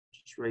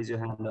Just raise your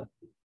hand up.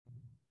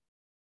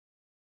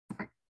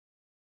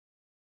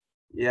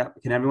 Yeah,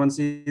 can everyone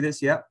see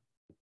this? Yeah.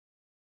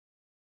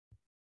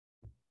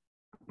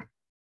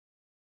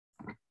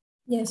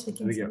 Yes, we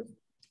can see.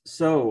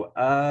 So,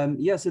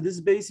 yeah, so this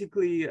is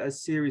basically a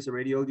series, a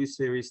radiology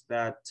series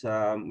that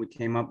we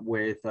came up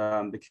with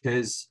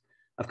because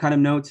I've kind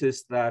of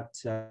noticed that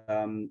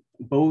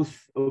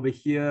both over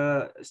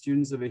here,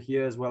 students over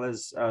here, as well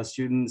as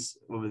students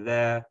over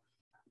there,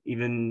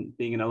 even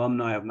being an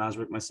alumni of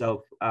Masaryk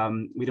myself,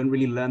 we don't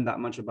really learn that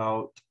much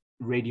about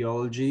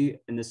radiology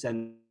in the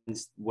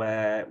sense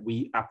where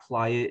we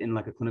apply it in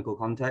like a clinical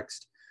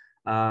context.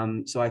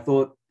 So I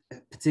thought,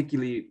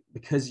 particularly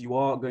because you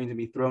are going to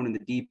be thrown in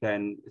the deep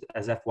end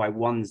as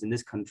FY1s in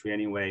this country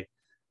anyway,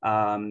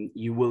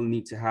 you will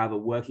need to have a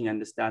working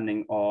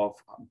understanding of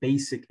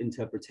basic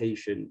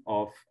interpretation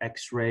of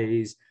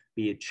X-rays,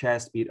 be it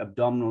chest, be it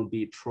abdominal,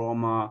 be it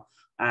trauma,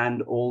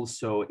 and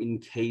also in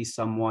case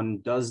someone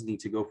does need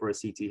to go for a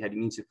CT head, you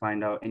need to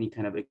find out any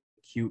kind of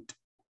acute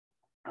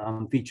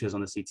features on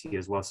the CT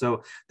as well.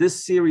 So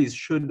this series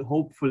should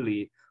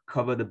hopefully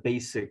cover the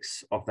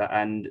basics of that,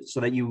 and so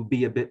that you will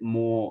be a bit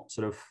more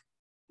sort of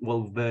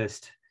well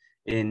versed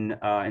in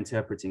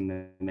interpreting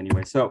them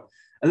anyway. So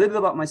a little bit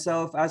about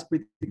myself. As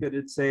Pritika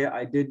did say,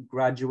 I did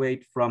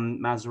graduate from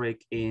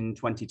Masaryk in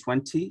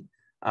 2020.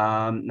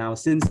 Now,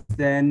 since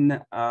then,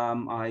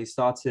 I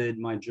started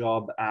my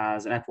job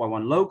as an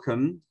FY1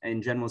 locum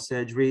in general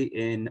surgery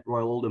in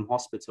Royal Oldham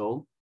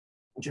Hospital,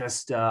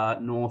 just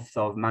north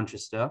of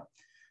Manchester.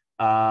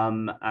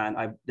 And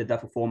I did that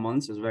for 4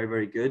 months. It was very,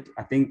 very good.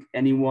 I think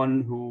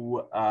anyone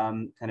who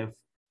kind of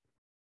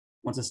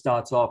wants to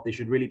start off, they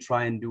should really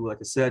try and do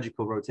like a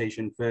surgical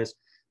rotation first,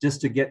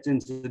 just to get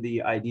into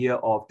the idea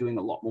of doing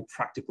a lot more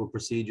practical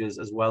procedures,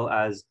 as well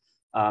as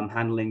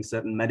handling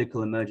certain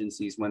medical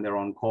emergencies when they're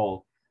on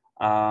call.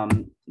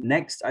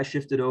 Next, I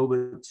shifted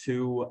over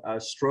to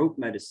stroke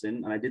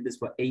medicine, and I did this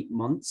for 8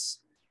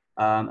 months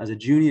as a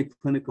junior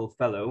clinical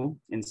fellow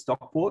in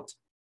Stockport.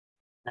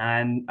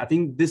 And I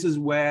think this is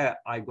where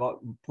I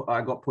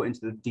got put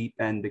into the deep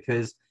end,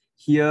 because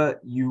here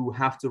you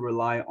have to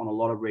rely on a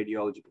lot of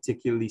radiology,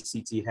 particularly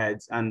CT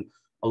heads and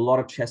a lot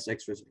of chest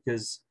X-rays,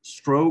 because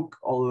stroke,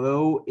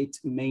 although it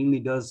mainly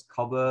does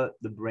cover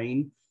the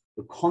brain,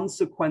 the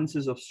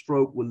consequences of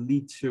stroke will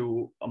lead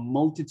to a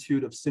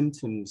multitude of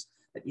symptoms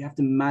that you have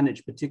to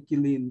manage,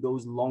 particularly in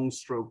those long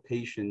stroke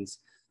patients.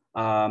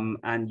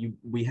 And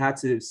we had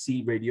to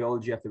see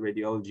radiology after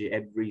radiology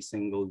every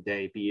single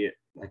day, be it,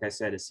 like I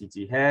said, a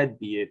CT head,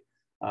 be it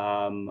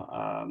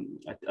a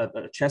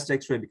chest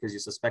X-ray because you're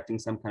suspecting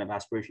some kind of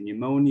aspiration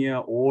pneumonia,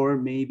 or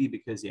maybe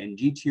because the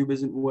NG tube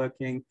isn't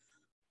working,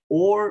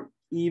 or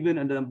even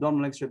an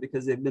abdominal X-ray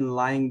because they've been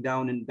lying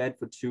down in bed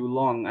for too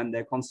long and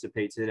they're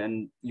constipated,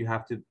 and you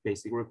have to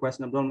basically request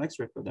an abdominal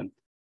X-ray for them.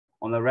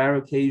 On a rare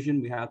occasion,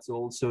 we had to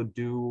also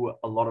do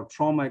a lot of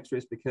trauma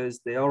X-rays because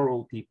they are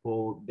old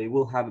people. They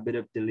will have a bit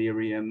of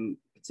delirium,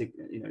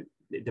 particularly,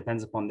 it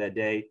depends upon their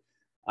day.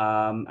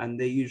 And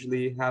they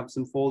usually have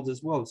some falls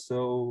as well.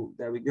 So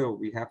there we go.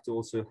 We have to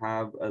also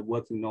have a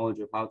working knowledge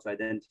of how to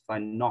identify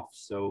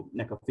NOFs, so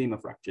neck of femur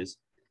fractures.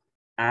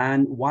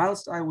 And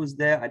whilst I was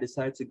there, I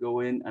decided to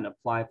go in and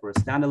apply for a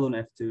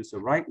standalone F2. So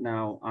right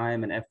now I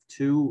am an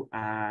F2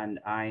 and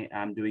I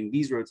am doing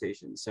these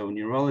rotations. So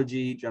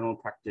neurology, general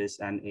practice,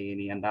 and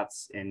A&E, and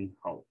that's in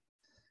Hull.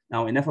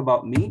 Now, enough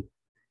about me.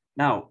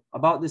 Now,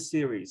 about this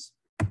series.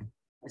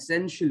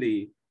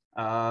 Essentially,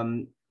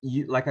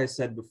 like I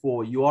said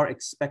before, you are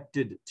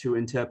expected to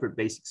interpret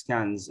basic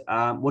scans.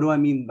 What do I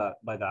mean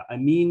by that? I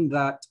mean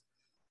that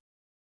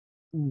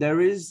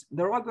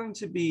there are going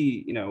to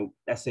be,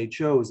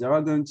 SHOs, there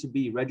are going to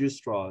be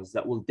registrars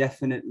that will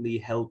definitely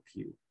help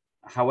you.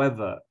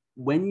 However,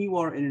 when you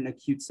are in an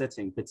acute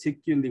setting,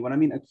 particularly when I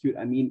mean acute,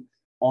 I mean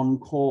on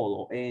call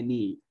or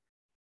A&E,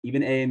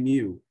 even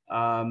AMU,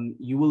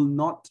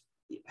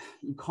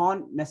 you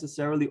can't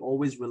necessarily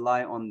always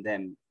rely on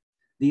them.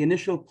 The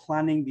initial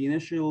planning, the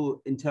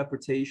initial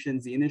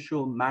interpretations, the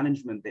initial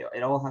management,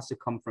 it all has to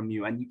come from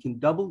you, and you can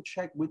double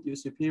check with your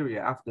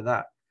superior after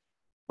that.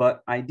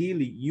 But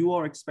ideally, you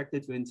are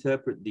expected to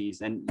interpret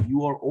these, and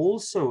you are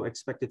also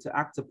expected to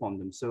act upon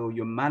them. So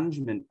your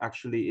management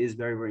actually is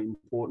very, very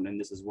important in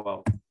this as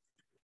well.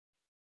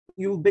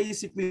 You'll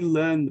basically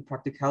learn the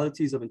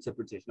practicalities of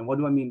interpretation. And what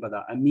do I mean by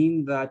that? I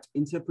mean that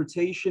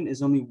interpretation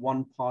is only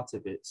one part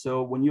of it.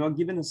 So when you are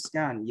given a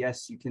scan,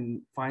 yes, you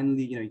can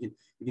finally, you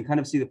can kind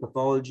of see the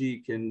pathology,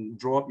 you can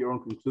draw up your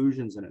own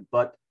conclusions in it.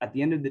 But at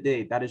the end of the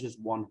day, that is just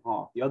one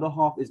half. The other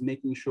half is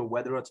making sure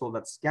whether at all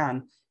that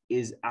scan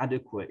is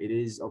adequate, it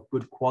is of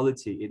good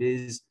quality, it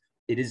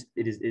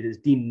is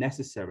deemed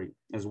necessary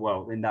as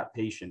well in that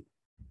patient.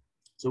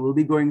 So we'll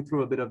be going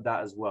through a bit of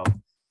that as well.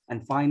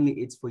 And finally,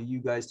 it's for you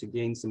guys to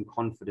gain some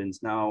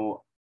confidence.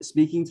 Now,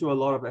 speaking to a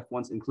lot of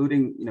F1s,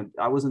 including,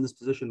 I was in this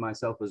position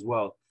myself as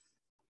well.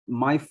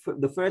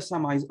 The first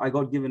time I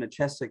got given a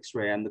chest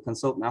X-ray and the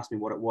consultant asked me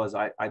what it was,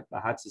 I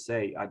had to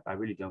say, I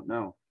really don't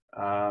know.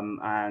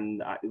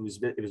 It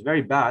was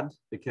very bad,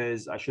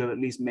 because I should have at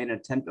least made an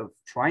attempt of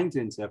trying to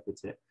interpret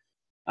it.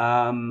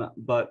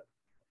 But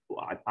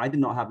I did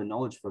not have the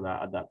knowledge for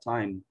that at that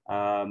time.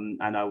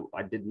 And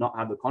I did not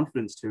have the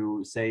confidence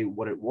to say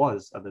what it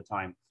was at the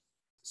time.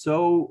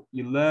 So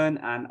you learn,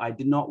 and I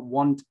did not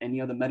want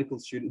any other medical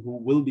student who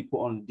will be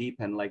put on a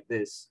deep end like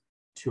this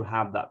to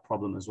have that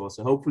problem as well.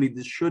 So hopefully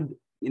this should,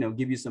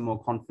 give you some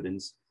more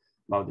confidence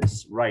about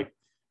this. Right.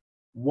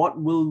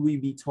 What will we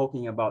be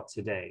talking about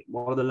today?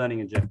 What are the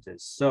learning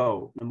objectives?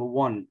 So number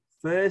one,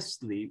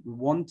 firstly, we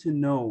want to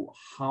know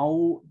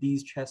how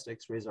these chest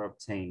x-rays are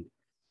obtained.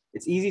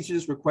 It's easy to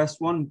just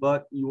request one,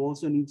 but you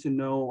also need to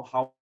know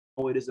how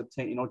it is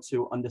obtained in order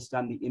to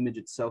understand the image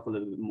itself a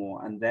little bit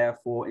more, and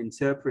therefore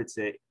interpret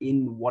it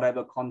in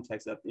whatever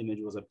context that image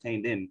was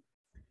obtained in.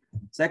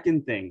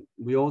 Second thing,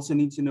 we also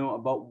need to know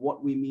about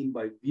what we mean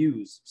by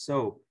views.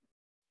 So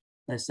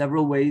there's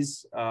several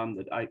ways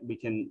that we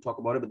can talk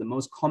about it, but the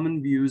most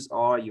common views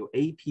are your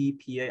AP,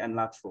 PA, and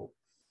lateral.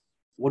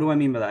 What do I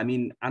mean by that? I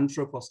mean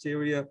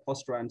anteroposterior,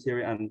 posterior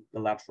anterior, and the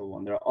lateral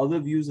one. There are other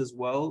views as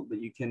well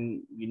that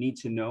you need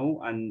to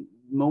know. And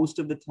most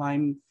of the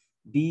time,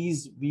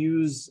 these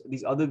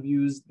other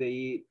views,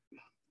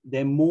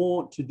 they're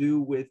more to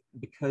do with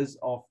because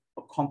of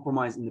a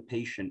compromise in the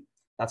patient.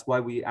 That's why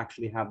we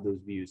actually have those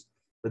views.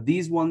 But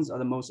these ones are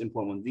the most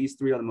important ones. These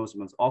three are the most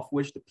important ones, of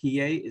which the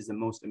PA is the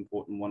most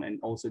important one and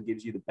also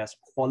gives you the best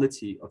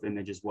quality of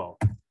image as well.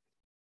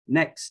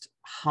 Next,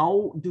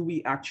 how do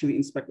we actually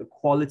inspect the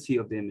quality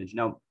of the image?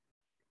 Now,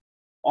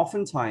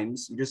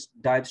 oftentimes you just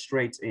dive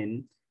straight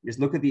in, you just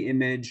look at the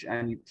image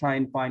and you try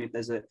and find if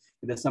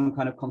there's some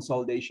kind of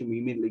consolidation. We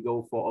immediately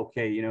go for,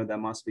 okay, there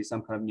must be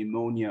some kind of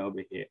pneumonia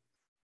over here.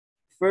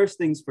 First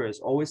things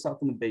first, always start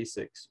from the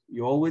basics.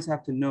 You always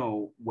have to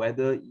know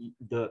whether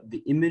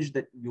the image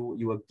that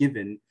you are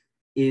given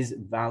is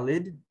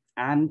valid,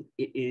 and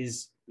it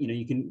is,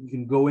 you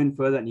can go in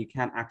further and you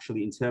can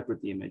actually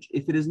interpret the image.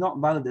 If it is not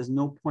valid, there's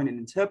no point in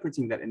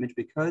interpreting that image,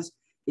 because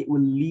it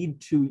will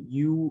lead to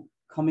you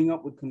coming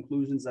up with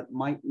conclusions that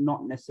might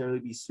not necessarily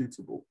be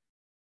suitable.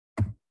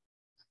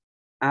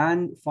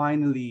 And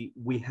finally,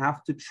 we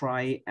have to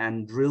try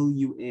and drill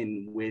you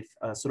in with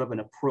a sort of an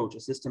approach, a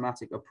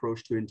systematic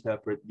approach to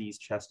interpret these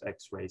chest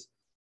x-rays.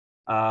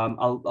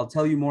 I'll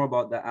tell you more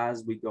about that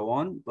as we go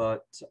on,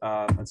 but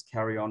let's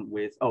carry on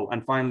with,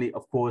 and finally,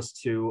 of course,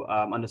 to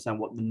understand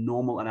what the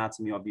normal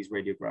anatomy of these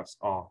radiographs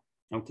are,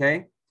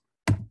 okay?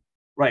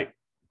 Right,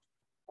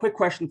 quick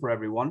question for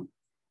everyone,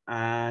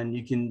 and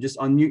you can just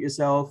unmute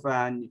yourself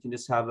and you can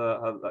just have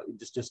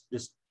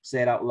just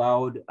say it out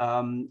loud.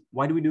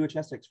 Why do we do a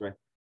chest x-ray?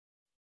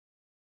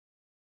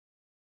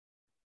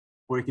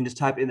 Or you can just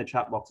type it in the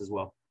chat box as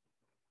well.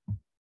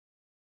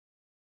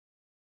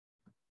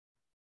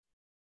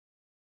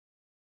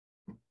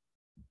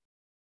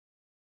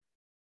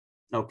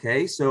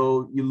 Okay,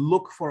 so you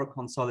look for a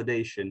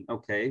consolidation.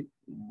 Okay,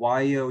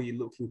 why are you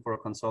looking for a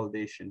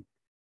consolidation?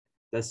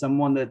 There's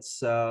someone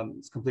that's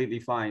it's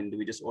completely fine. Do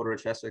we just order a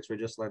chest x-ray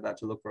just like that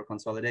to look for a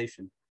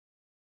consolidation?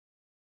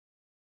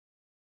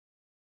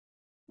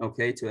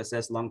 Okay, to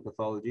assess lung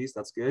pathologies,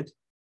 that's good.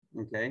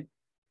 Okay.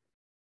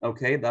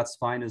 Okay, that's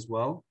fine as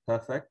well.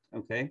 Perfect.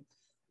 Okay.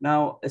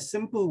 Now, a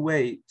simple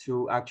way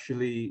to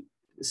actually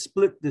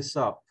split this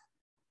up.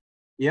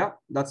 Yeah,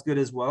 that's good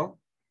as well.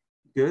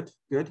 Good,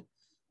 good.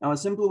 Now, a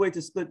simple way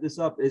to split this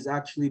up is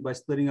actually by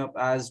splitting up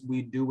as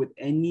we do with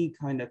any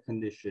kind of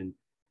condition.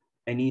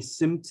 Any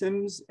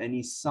symptoms,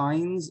 any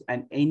signs,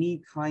 and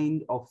any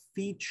kind of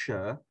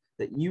feature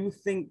that you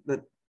think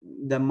that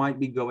there might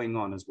be going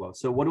on as well.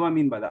 So what do I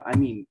mean by that? I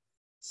mean,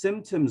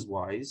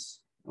 symptoms-wise,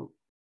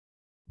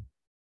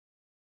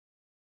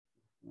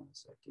 1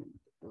 second.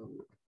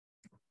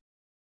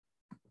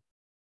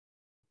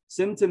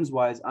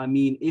 Symptoms-wise, I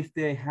mean, if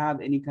they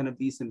have any kind of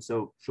these symptoms,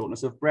 so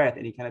shortness of breath,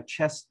 any kind of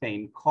chest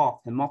pain, cough,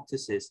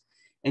 hemoptysis,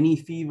 any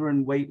fever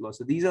and weight loss.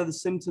 So these are the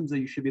symptoms that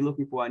you should be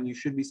looking for, and you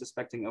should be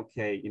suspecting,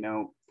 okay,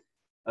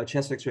 a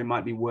chest x-ray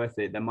might be worth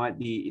it.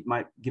 It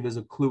might give us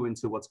a clue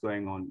into what's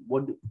going on.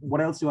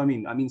 What else do I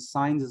mean? I mean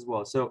signs as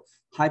well. So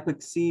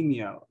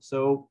hypoxemia.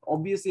 So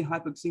obviously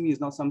hypoxemia is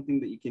not something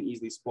that you can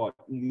easily spot.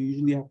 You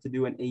usually have to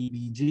do an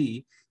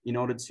ABG in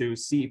order to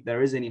see if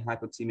there is any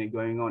hypoxemia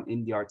going on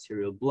in the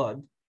arterial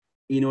blood,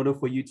 in order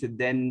for you to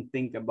then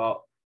think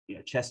about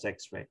chest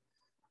x-ray.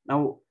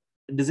 Now,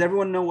 does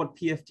everyone know what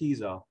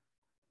PFTs are?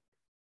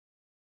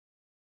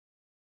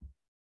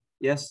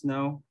 Yes,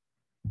 no?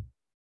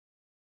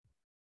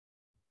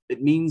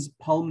 It means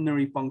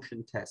pulmonary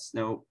function tests.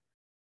 Now,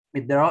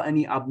 if there are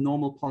any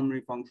abnormal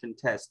pulmonary function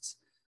tests,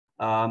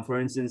 for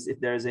instance,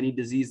 if there is any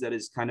disease that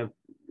is kind of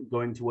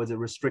going towards a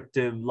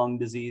restrictive lung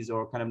disease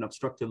or kind of an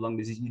obstructive lung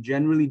disease, you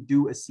generally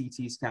do a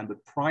CT scan.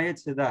 But prior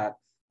to that,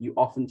 you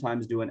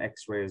oftentimes do an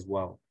X-ray as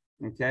well,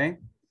 okay?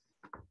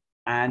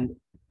 And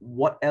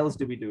what else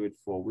do we do it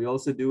for? We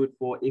also do it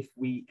for if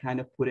we kind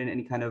of put in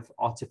any kind of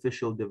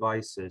artificial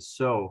devices.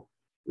 So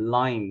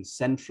lines,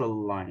 central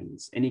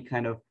lines, any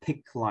kind of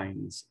PICC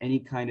lines, any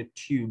kind of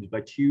tubes. By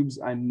tubes,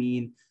 I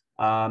mean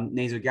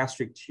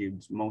nasogastric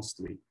tubes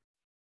mostly.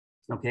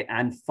 Okay,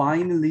 and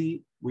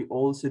finally, we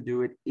also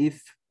do it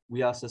if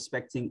we are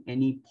suspecting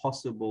any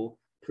possible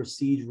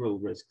procedural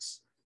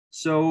risks.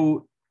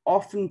 So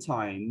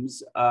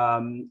oftentimes,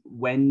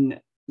 when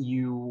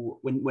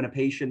a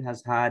patient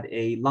has had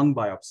a lung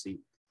biopsy,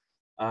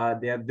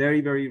 they are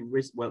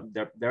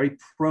they're very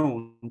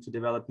prone to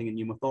developing a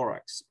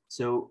pneumothorax.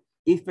 So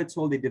if at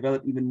all they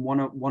develop even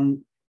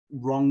one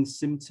wrong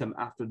symptom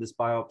after this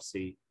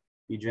biopsy,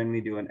 you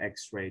generally do an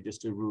X-ray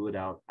just to rule it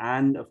out.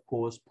 And of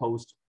course,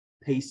 post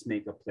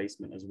pacemaker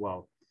placement as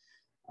well.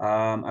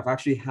 I've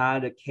actually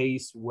had a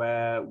case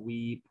where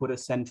we put a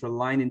central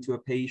line into a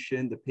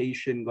patient. The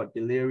patient got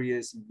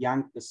delirious,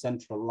 yanked the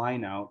central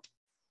line out,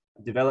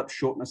 developed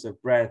shortness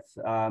of breath.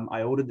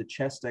 I ordered the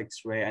chest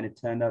X-ray, and it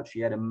turned out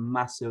she had a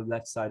massive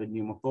left-sided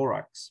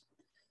pneumothorax.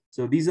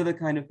 So these are the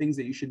kind of things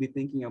that you should be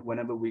thinking of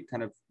whenever we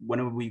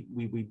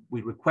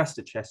request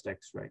a chest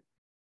X-ray.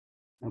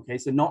 Okay,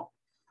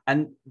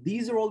 and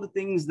these are all the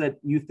things that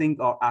you think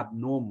are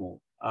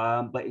abnormal.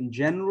 But in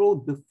general,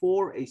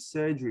 before a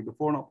surgery,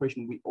 before an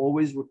operation, we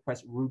always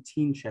request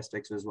routine chest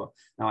X-rays as well.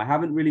 Now, I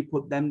haven't really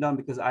put them down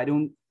because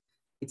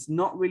it's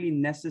not really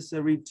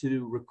necessary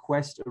to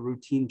request a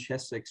routine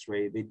chest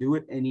X-ray. They do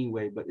it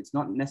anyway, but it's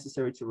not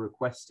necessary to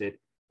request it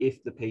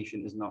if the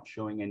patient is not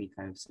showing any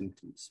kind of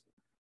symptoms.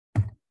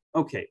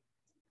 Okay,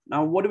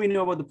 now what do we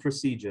know about the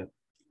procedure?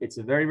 It's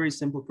a very, very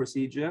simple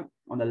procedure.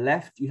 On the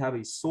left, you have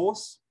a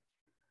source.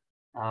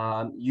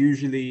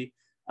 Usually,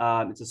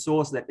 it's a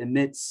source that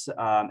emits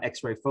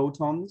X-ray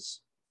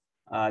photons.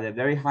 They're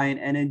very high in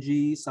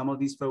energy. Some of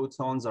these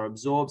photons are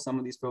absorbed. Some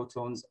of these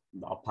photons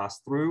are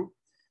passed through.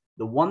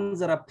 The ones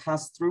that are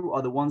passed through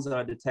are the ones that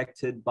are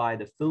detected by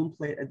the film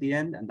plate at the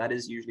end, and that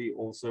is usually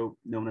also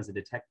known as a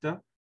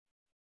detector.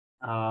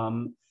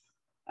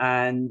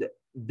 And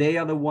they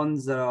are the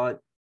ones that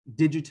are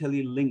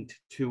digitally linked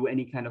to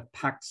any kind of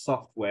PACS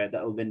software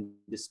that will then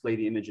display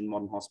the image in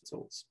modern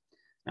hospitals.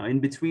 Now, in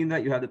between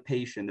that, you have the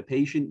patient. The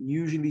patient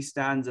usually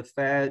stands a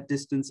fair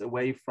distance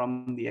away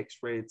from the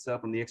X-ray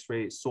itself, from the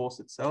X-ray source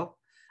itself.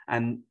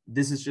 And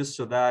this is just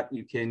so that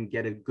you can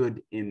get a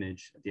good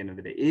image at the end of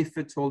the day. If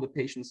at all the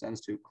patient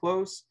stands too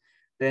close,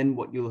 then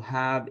what you'll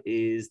have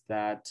is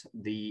that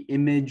the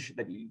image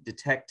that you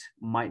detect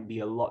might be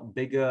a lot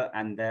bigger,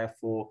 and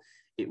therefore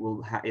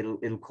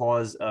it'll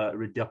cause a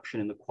reduction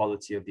in the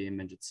quality of the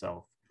image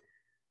itself.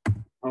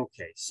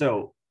 Okay,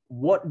 so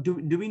what do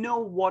we know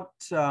what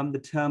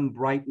the term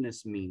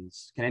brightness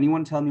means? Can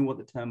anyone tell me what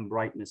the term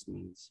brightness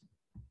means?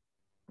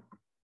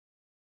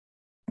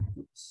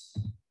 Oops.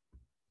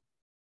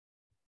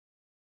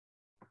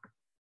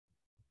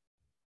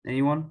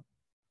 Anyone?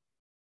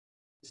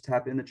 Just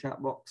tap in the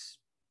chat box.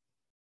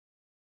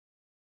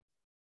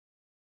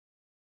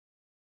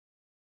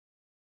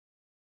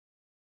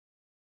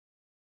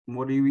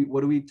 What do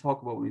we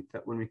talk about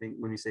when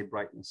we say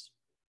brightness?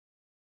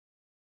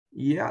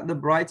 Yeah, the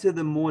brighter,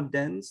 the more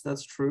dense.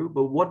 That's true.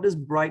 But what does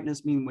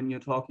brightness mean when you're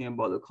talking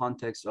about the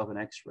context of an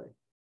X-ray?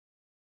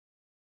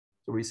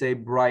 So we say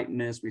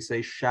brightness, we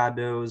say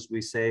shadows,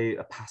 we say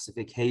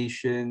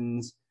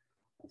opacifications.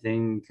 I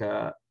think,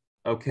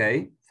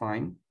 okay,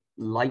 fine.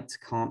 Light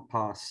can't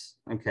pass.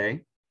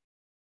 Okay.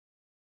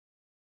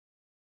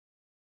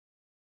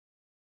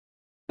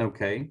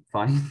 Okay,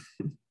 fine.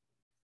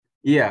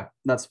 Yeah,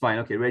 that's fine.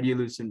 Okay,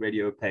 radiolucent,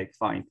 radio opaque,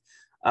 fine.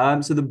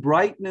 So the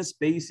brightness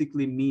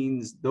basically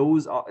means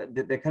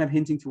they're kind of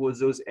hinting towards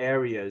those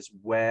areas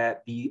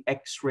where the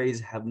X-rays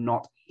have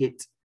not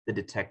hit the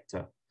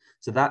detector.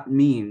 So that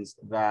means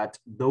that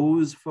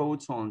those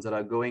photons that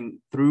are going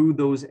through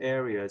those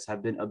areas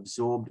have been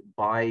absorbed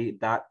by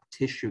that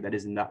tissue that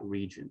is in that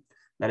region.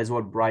 That is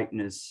what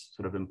brightness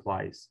sort of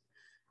implies.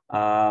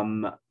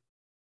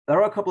 There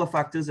are a couple of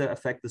factors that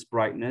affect this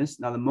brightness.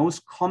 Now, the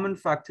most common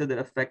factor that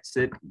affects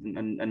it,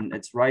 and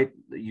it's right,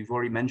 you've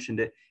already mentioned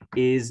it,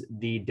 is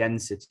the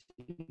density.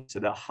 So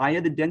the higher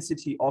the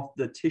density of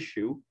the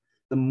tissue,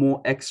 the more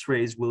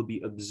X-rays will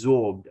be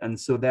absorbed. And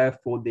so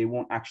therefore, they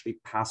won't actually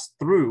pass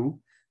through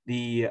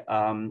the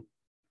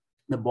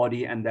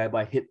body and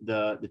thereby hit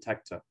the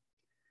detector.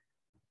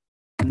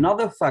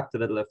 Another factor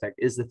that will affect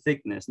is the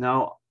thickness.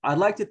 Now, I'd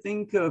like to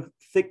think of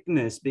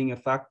thickness being a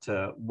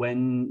factor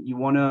when you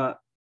want to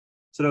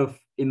sort of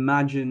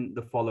imagine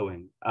the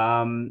following.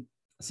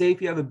 Say if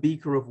you have a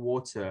beaker of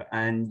water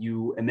and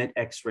you emit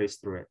X-rays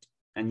through it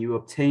and you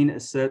obtain a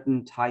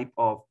certain type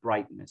of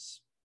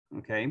brightness,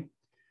 okay?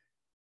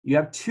 You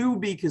have two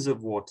beakers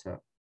of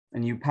water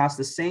and you pass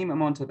the same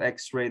amount of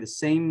X-ray, the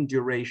same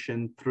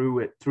duration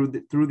through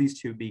these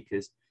two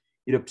beakers,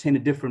 you'd obtain a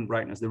different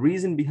brightness. The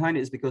reason behind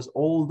it is because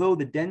although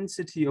the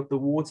density of the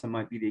water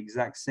might be the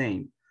exact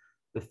same,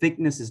 the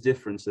thickness is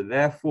different. So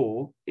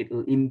therefore, it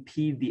will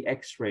impede the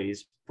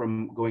X-rays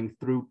from going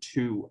through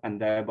two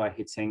and thereby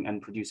hitting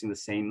and producing the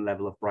same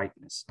level of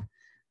brightness.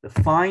 The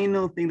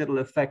final thing that will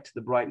affect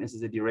the brightness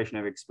is the duration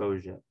of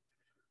exposure.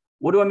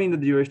 What do I mean the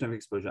duration of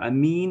exposure? I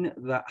mean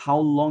that how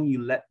long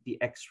you let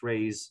the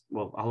X-rays,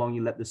 well, how long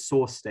you let the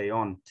source stay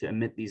on to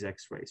emit these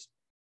X-rays.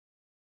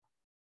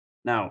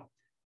 Now,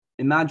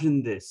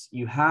 imagine this.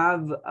 You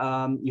have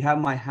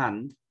my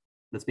hand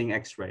that's being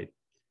X-rayed.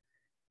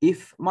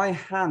 If my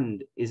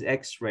hand is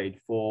X-rayed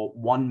for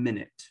 1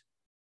 minute,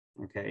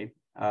 okay?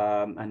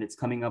 And it's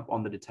coming up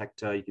on the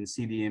detector. You can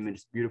see the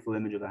image, beautiful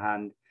image of the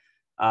hand.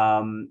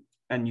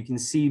 And you can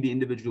see the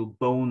individual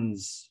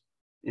bones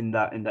in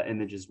that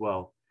image as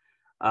well.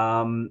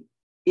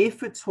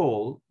 If at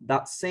all,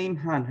 that same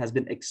hand has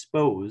been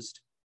exposed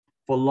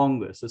for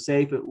longer, so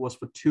say if it was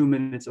for 2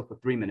 minutes or for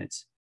 3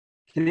 minutes,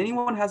 can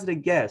anyone hazard a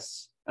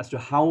guess as to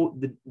how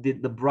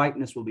the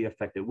brightness will be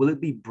affected? Will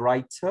it be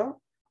brighter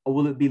or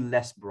will it be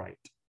less bright?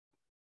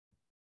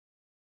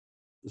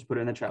 Just put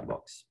it in the chat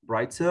box.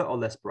 Brighter or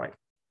less bright?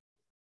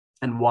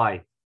 And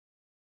why?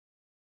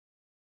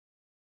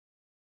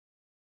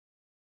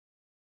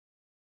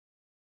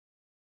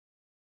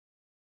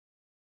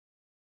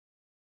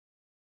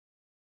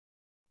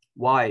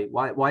 Why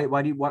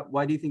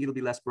do you think it'll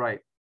be less bright?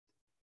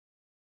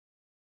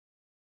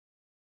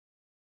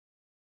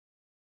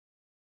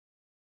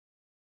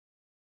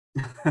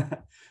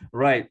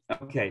 Right.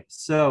 Okay.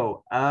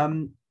 So,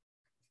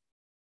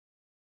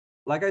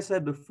 like I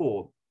said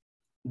before,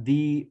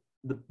 the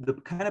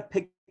kind of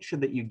picture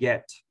that you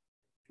get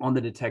on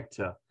the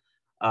detector,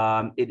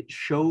 it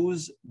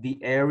shows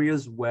the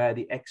areas where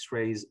the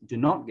X-rays do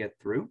not get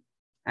through,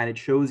 and it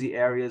shows the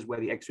areas where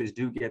the X-rays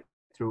do get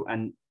through,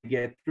 and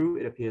get through,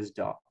 it appears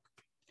dark.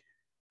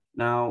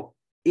 Now,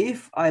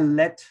 if I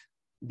let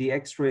the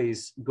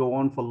X-rays go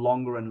on for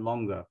longer and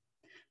longer,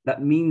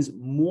 that means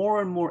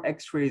more and more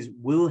X-rays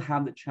will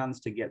have the chance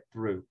to get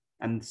through.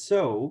 And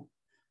so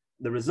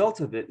the result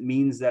of it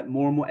means that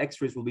more and more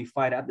X-rays will be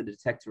fired at the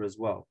detector as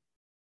well.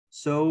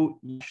 So,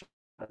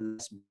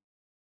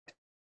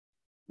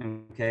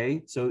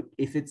 okay, so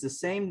if it's the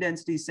same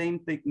density, same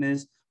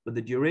thickness, but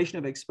the duration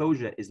of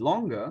exposure is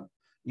longer,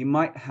 you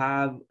might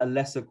have a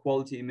lesser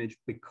quality image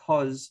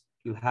because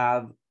you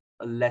have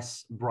a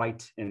less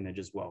bright image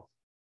as well.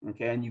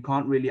 Okay, and you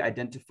can't really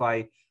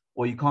identify,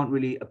 or you can't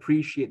really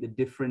appreciate the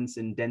difference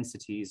in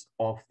densities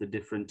of the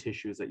different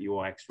tissues that you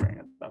are X-raying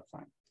at that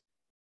time.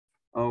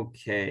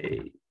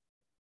 Okay.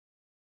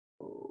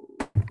 There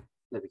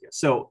we go.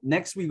 So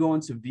next we go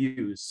into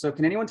views. So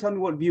can anyone tell me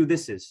what view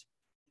this is?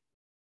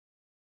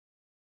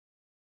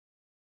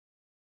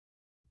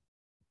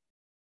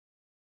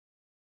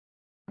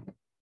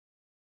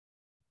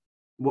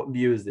 What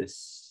view is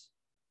this?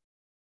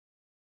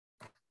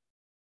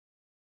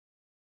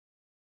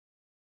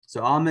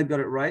 So Ahmed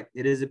got it right.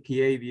 It is a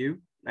PA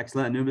view.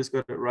 Excellent. Anubis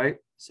got it right.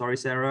 Sorry,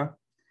 Sarah.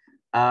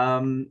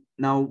 Now,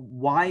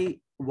 why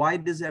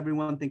does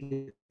everyone think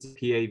it's a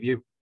PA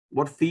view?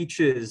 What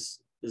features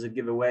does it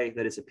give away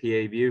that it's a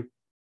PA view?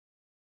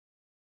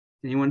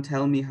 Can anyone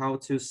tell me how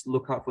to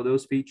look out for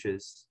those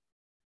features?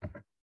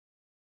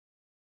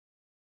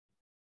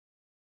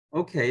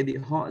 Okay, the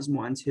heart is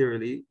more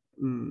anteriorly.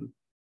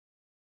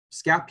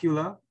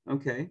 Scapula,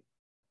 okay.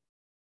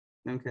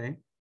 Okay.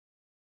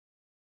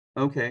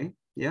 Okay,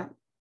 yeah,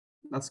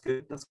 that's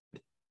good, that's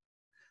good.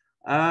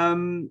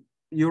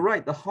 You're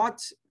right, the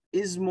heart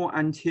is more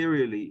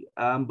anteriorly,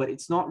 but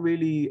it's not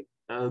really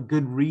a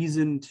good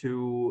reason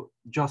to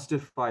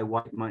justify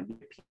why it might be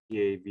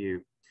a PA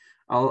view.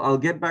 I'll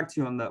get back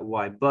to you on that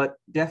why, but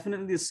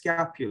definitely the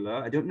scapula.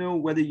 I don't know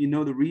whether you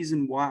know the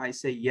reason why I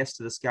say yes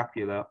to the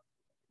scapula,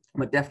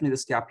 but definitely the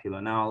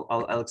scapula. Now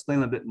I'll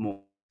explain a bit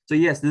more. So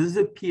yes, this is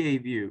a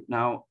PA view.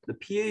 Now the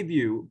PA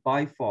view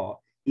by far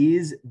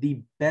is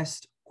the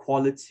best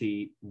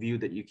quality view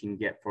that you can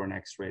get for an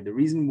X-ray. The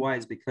reason why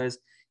is because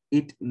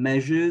it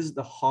measures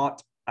the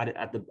heart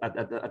at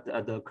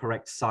the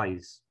correct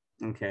size.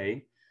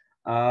 Okay.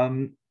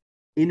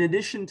 In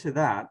addition to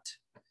that,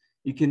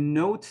 you can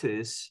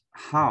notice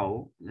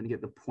how, let me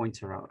get the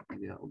pointer out,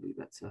 maybe that will be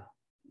better.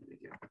 There we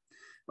go.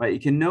 Right, you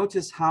can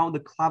notice how the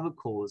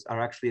clavicles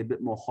are actually a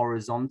bit more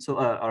horizontal,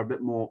 are a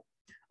bit more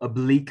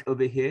oblique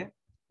over here.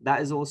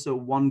 That is also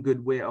one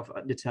good way of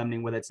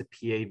determining whether it's a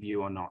PA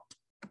view or not.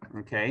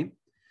 Okay.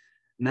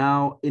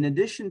 Now, in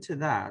addition to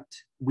that,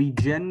 we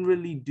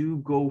generally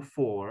go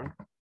for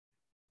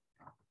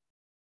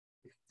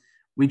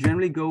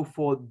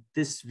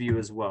this view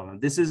as well. And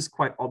this is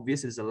quite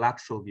obvious, it's a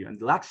lateral view. And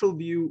the lateral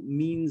view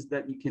means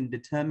that you can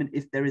determine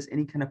if there is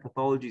any kind of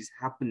pathologies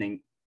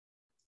happening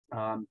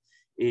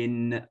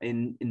in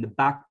the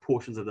back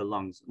portions of the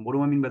lungs. And what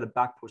do I mean by the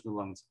back portion of the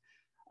lungs?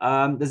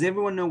 Does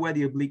everyone know where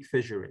the oblique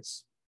fissure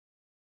is?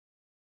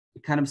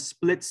 It kind of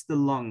splits the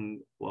lung,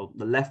 well,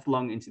 the left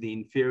lung into the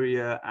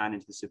inferior and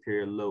into the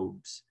superior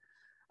lobes.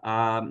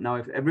 Now,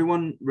 if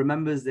everyone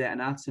remembers their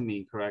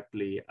anatomy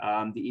correctly,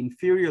 the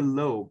inferior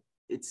lobe,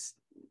 it's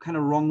kind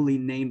of wrongly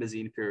named as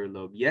the inferior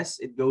lobe. Yes,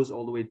 it goes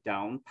all the way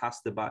down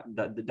past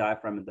the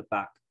diaphragm at the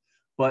back,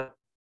 but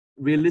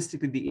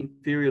realistically, the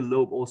inferior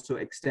lobe also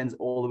extends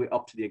all the way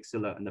up to the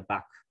axilla and the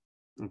back,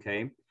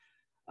 okay?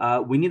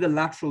 We need a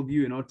lateral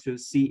view in order to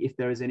see if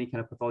there is any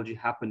kind of pathology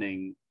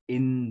happening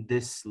in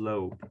this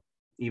lobe,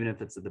 even if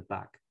it's at the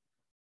back.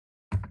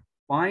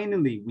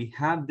 Finally, we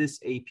have this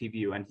AP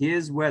view, and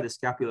here's where the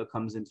scapula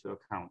comes into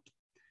account.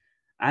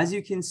 As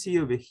you can see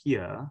over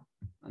here,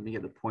 let me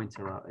get the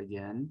pointer out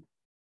again.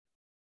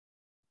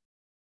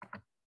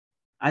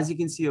 as you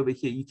can see over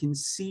here, you can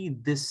see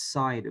this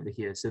side over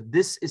here. So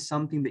this is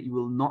something that you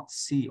will not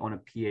see on a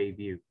PA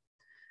view.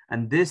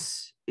 And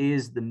this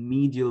is the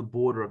medial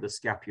border of the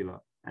scapula,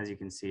 as you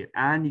can see it.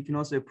 And you can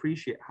also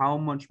appreciate how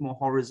much more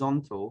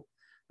horizontal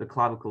the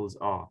clavicles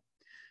are.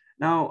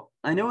 Now,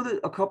 I know that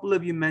a couple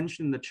of you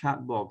mentioned in the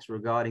chat box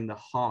regarding the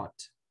heart.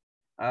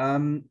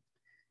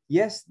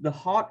 Yes, the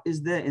heart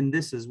is there in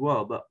this as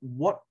well, but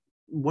what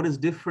is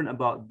different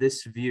about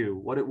this view?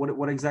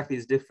 What exactly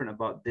is different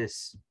about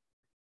this?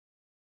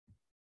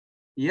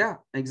 Yeah,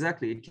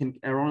 exactly. It can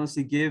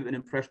erroneously give an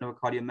impression of a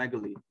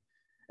cardiomegaly.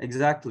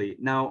 Exactly.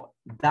 Now,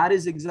 that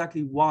is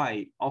exactly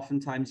why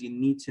oftentimes you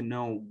need to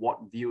know what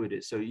view it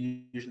is. So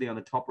usually on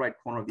the top right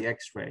corner of the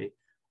X-ray,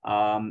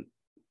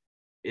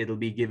 it'll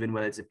be given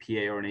whether it's a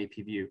PA or an AP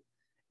view.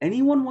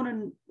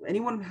 Anyone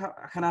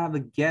kind of have a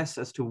guess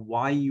as to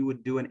why you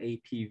would do an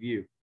AP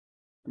view?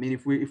 I mean,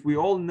 if we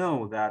all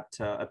know that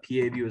a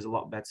PA view is a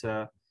lot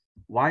better,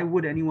 why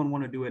would anyone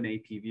want to do an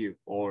AP view?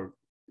 Or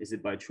is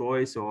it by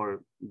choice,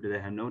 or do they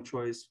have no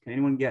choice? Can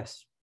anyone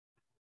guess?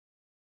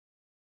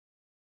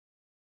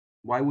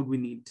 Why would we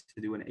need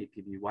to do an AP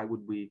view? Why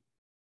would we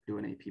do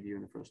an AP view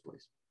in the first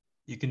place?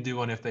 You can do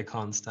one if they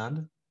can't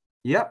stand.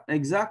 Yeah,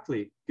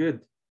 exactly.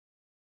 Good.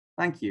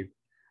 Thank you.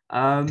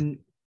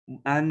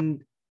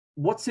 And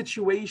what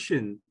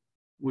situation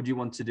would you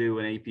want to do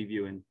an AP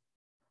view in?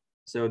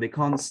 So they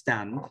can't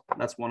stand,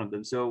 that's one of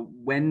them. So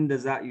when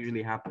does that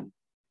usually happen?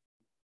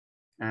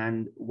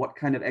 And what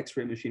kind of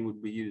X-ray machine would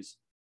we use?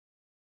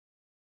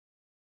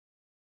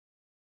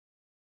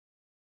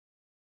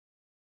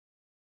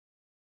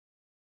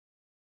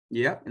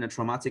 Yeah, in a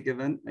traumatic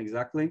event,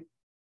 exactly.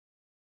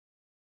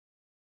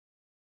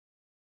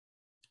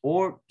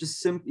 Or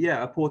just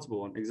a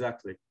portable one,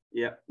 exactly.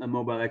 Yeah, a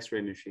mobile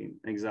X-ray machine,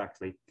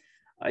 exactly.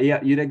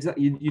 Yeah, you'd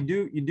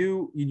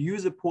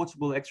use a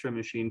portable X-ray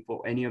machine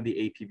for any of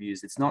the AP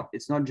views. It's not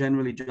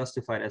generally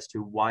justified as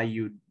to why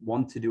you'd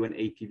want to do an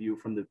AP view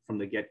from the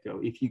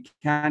get-go. If you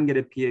can get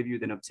a PA view,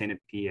 then obtain a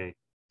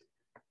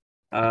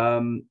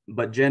PA.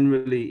 But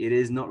generally, it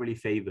is not really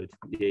favored,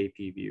 the AP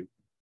view.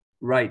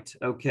 Right.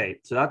 Okay.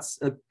 So that's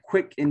a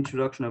quick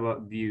introduction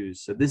about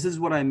views. So this is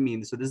what I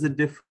mean. So this is the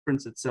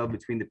difference itself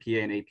between the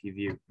PA and AP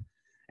view.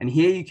 And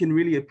here you can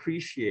really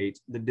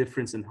appreciate the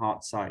difference in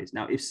heart size.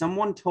 Now, if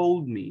someone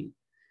told me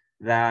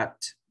that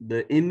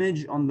the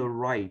image on the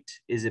right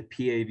is a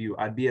PA view,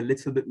 I'd be a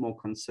little bit more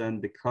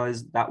concerned,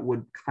 because that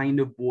would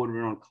kind of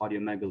border on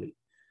cardiomegaly.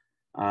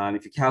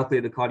 If you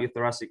calculate the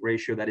cardiothoracic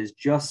ratio, that is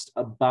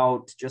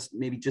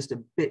maybe just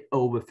a bit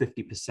over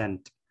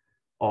 50%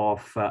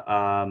 of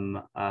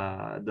the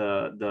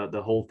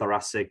whole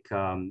thoracic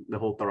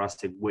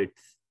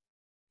width.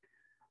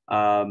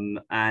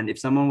 And if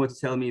someone were to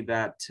tell me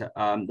that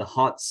the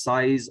heart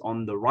size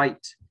on the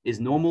right is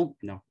normal,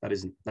 no, that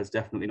isn't. That's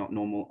definitely not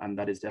normal, and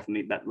that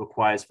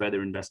requires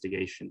further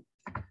investigation.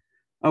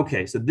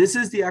 Okay, so this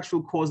is the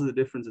actual cause of the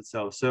difference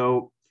itself.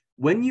 So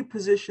when you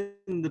position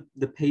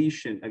the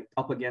patient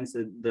up against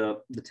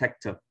the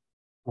detector,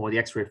 or the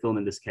X-ray film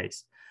in this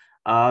case,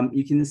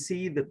 you can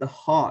see that the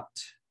heart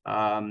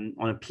on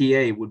a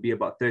PA would be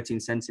about 13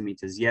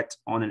 centimeters, yet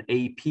on an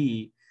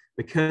AP,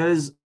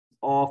 because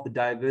of the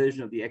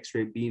diversion of the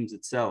X-ray beams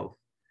itself,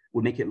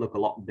 would make it look a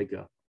lot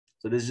bigger.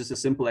 So this is just a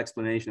simple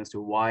explanation as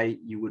to why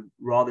you would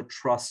rather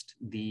trust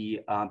the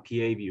PA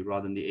view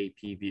rather than the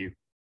AP view.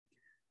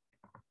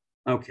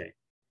 Okay,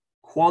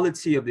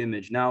 quality of the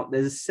image. Now,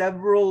 there's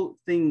several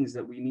things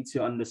that we need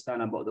to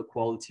understand about the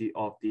quality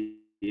of the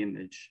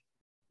image.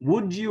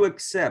 Would you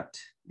accept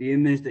the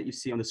image that you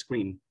see on the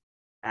screen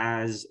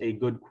as a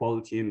good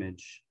quality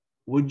image?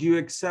 Would you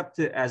accept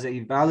it as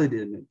a valid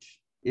image?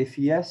 If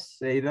yes,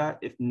 say that.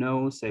 If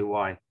no, say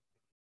why.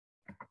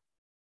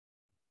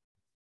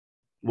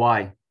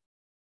 Why?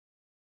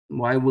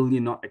 Why will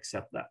you not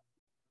accept that?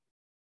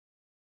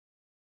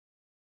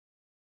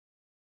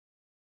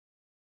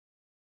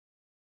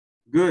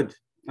 Good.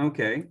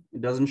 Okay.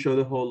 It doesn't show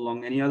the whole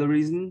lung. Any other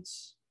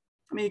reasons?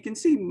 I mean, you can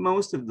see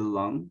most of the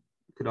lung.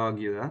 You could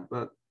argue that,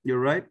 but you're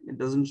right. It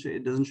doesn't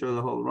show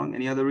the whole lung.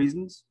 Any other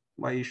reasons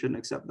why you shouldn't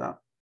accept that?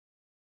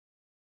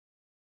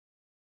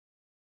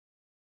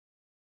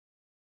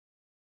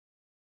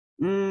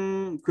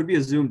 Could be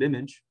a zoomed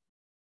image.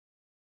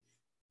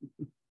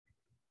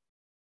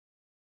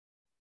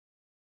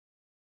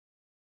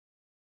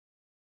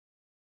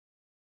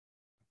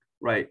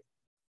 Right.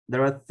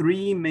 There are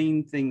three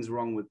main things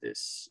wrong with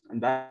this,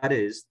 and that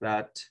is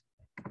that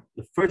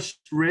the first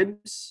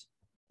ribs,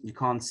 you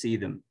can't see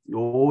them. You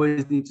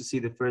always need to see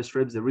the first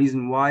ribs. The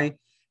reason why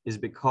is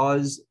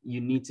because you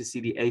need to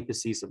see the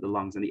apices of the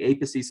lungs, and the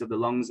apices of the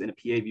lungs in a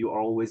PA view are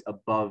always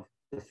above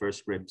the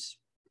first ribs.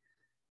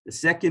 The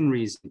second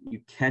reason,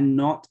 you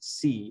cannot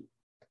see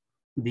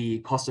the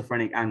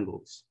costophrenic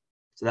angles.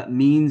 So that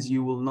means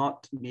you will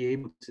not be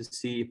able to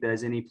see if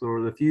there's any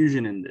pleural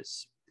effusion in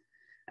this.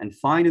 And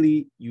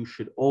finally, you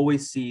should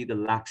always see the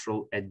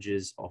lateral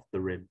edges of the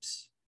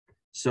ribs.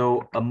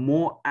 So a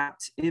more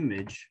apt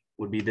image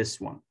would be this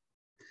one.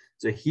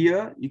 So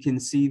here you can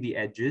see the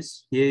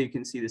edges, here you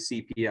can see the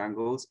CP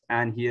angles,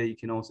 and here you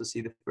can also see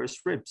the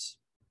first ribs.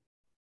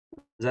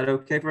 Is that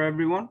okay for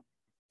everyone?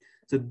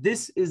 So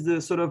this is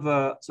the sort of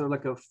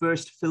like a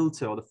first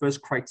filter or the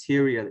first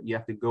criteria that you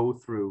have to go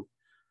through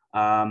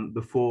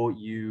before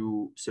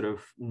you sort of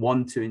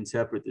want to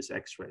interpret this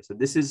X-ray. So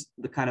this is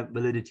the kind of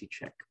validity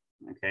check,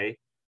 okay?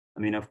 I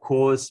mean, of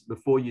course,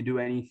 before you do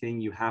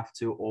anything, you have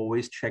to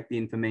always check the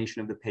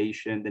information of the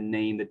patient, the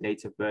name, the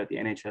date of birth, the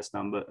NHS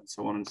number, and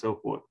so on and so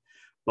forth.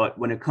 But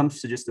when it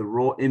comes to just the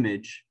raw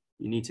image,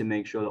 you need to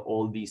make sure that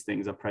all these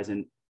things are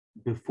present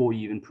before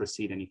you even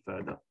proceed any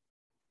further.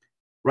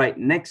 Right,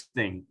 next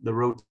thing, the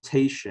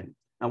rotation.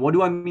 Now, what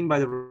do I mean by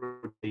the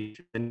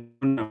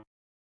rotation?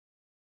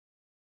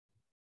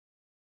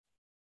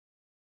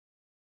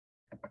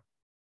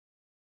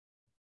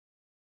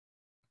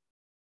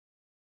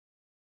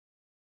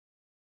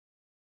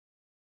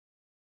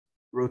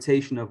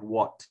 Rotation of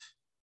what?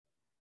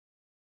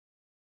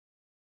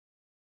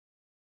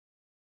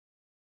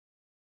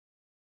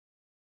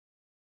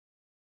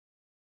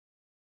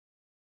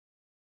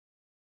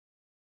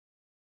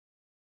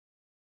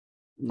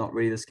 Not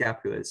really the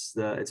scapula.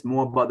 It's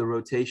more about the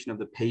rotation of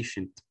the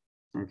patient.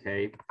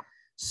 Okay.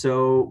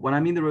 So when I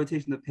mean the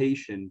rotation of the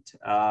patient,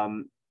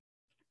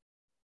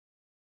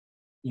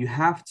 you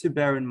have to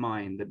bear in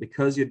mind that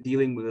because you're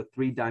dealing with a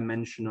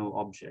three-dimensional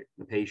object,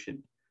 the patient,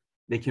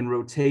 they can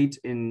rotate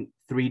in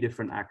 3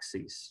 different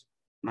axes.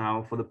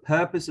 Now, for the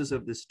purposes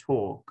of this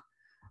talk,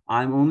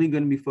 I'm only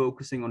going to be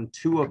focusing on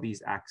 2 of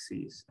these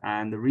axes.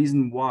 And the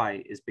reason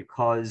why is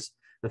because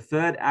the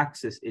third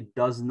axis, it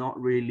does not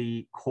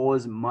really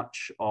cause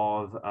much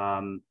of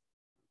an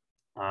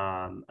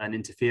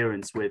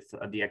interference with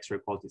the X-ray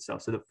quality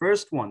itself. So the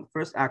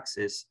first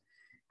axis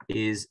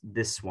is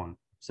this one.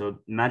 So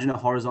imagine a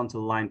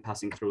horizontal line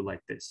passing through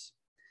like this.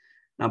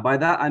 Now by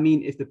that, I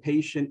mean if the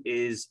patient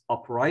is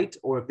upright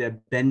or if they're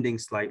bending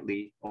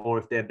slightly or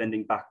if they're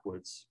bending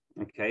backwards,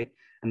 okay?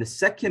 And the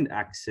second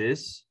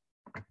axis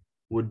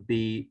would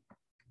be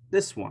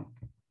this one,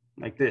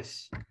 like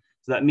this.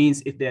 So that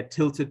means if they're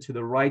tilted to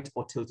the right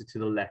or tilted to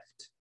the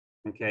left,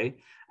 okay?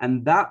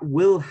 And that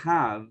will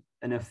have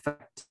an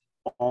effect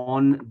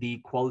on the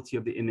quality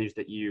of the image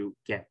that you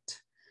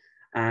get.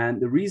 And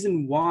the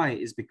reason why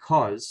is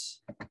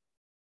because,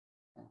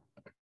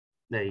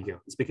 there you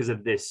go, it's because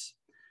of this.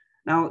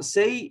 Now,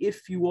 say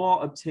if you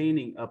are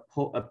obtaining a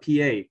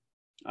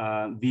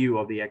PA view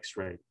of the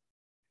X-ray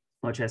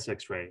or chest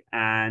X-ray,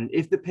 and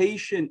if the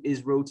patient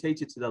is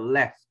rotated to the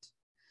left,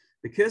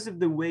 because of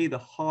the way the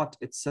heart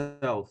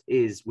itself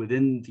is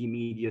within the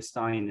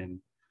mediastinum,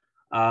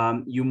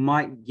 you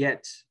might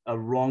get a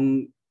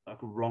wrong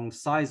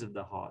size of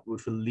the heart,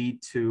 which will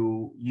lead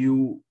to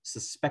you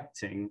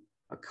suspecting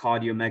a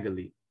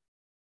cardiomegaly.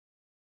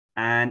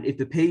 And if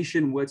the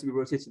patient were to be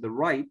rotated to the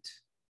right,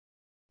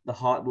 the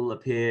heart will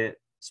appear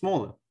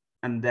smaller,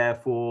 and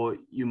therefore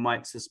you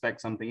might suspect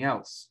something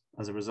else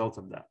as a result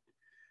of that.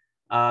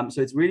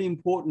 So it's really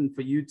important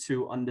for you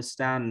to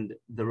understand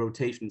the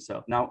rotation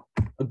itself. Now,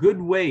 a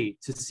good way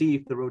to see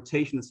if the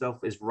rotation itself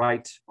is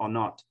right or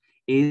not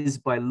is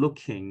by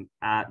looking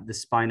at the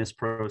spinous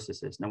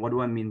processes. Now, what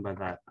do I mean by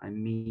that? I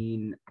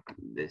mean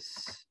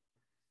this.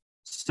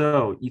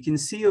 So you can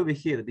see over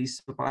here that these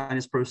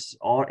spinous processes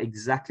are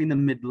exactly in the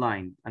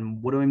midline.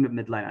 And what do I mean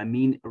by midline? I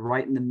mean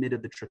right in the middle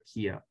of the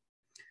trachea.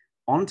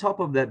 On top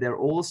of that, they're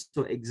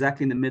also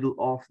exactly in the middle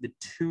of the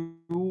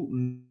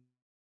 2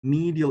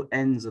 medial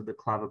ends of the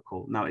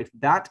clavicle. Now, if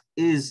that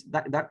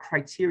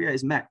criteria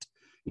is met,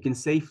 you can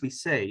safely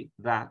say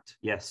that,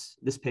 yes,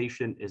 this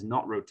patient is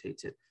not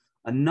rotated.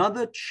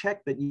 Another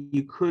check that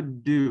you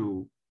could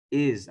do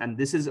is, and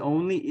this is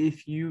only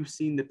if you've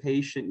seen the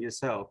patient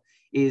yourself,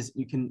 is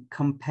you can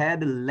compare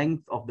the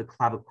length of the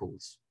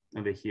clavicles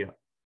over here.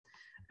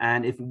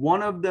 And if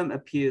one of them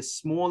appears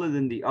smaller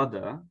than the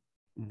other,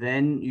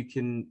 then you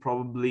can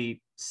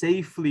probably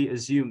safely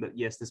assume that,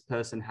 yes, this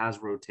person has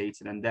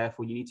rotated, and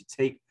therefore you need to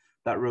take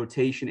that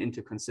rotation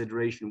into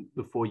consideration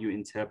before you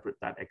interpret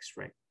that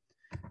X-ray.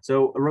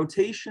 So a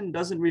rotation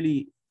doesn't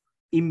really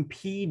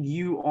impede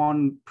you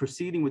on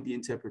proceeding with the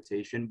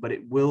interpretation, but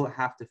it will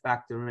have to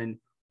factor in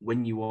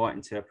when you are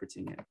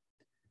interpreting it.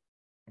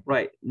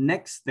 Right,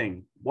 next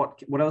thing,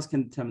 what else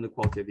can determine the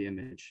quality of the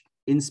image?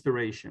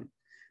 Inspiration.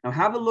 Now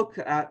have a look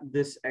at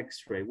this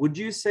X-ray. Would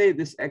you say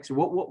this X-ray,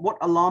 what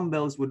alarm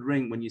bells would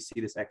ring when you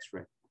see this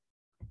X-ray?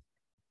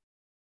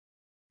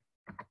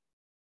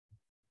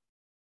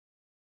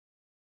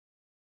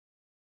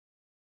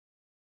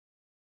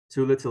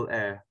 Too little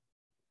air.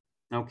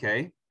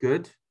 Okay,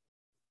 good.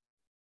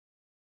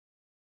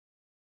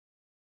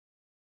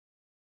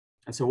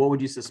 And so what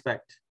would you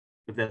suspect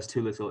if there's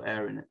too little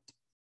air in it?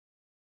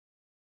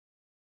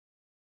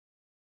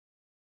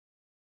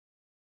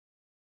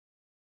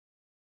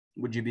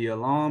 Would you be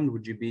alarmed?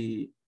 Would you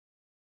be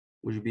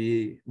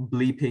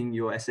bleeping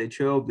your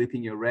SHO,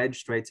 bleeping your reg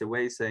straight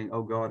away, saying,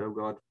 oh God, oh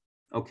God.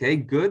 Okay,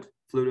 good.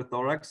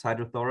 Pseudothorax,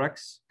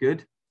 hydrothorax,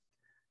 good.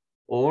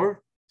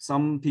 Or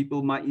some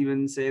people might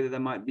even say that there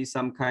might be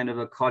some kind of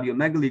a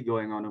cardiomegaly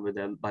going on over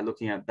there by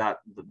looking at that,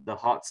 the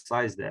heart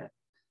size there.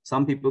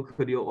 Some people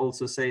could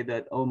also say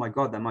that, oh my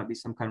God, there might be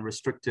some kind of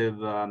restrictive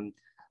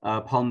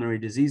pulmonary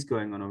disease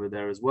going on over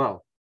there as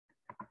well.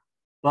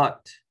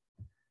 But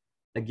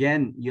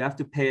again, you have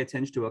to pay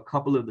attention to a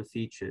couple of the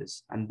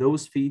features, and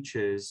those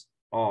features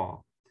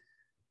are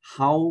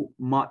how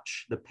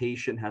much the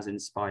patient has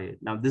inspired.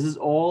 Now, this is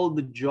all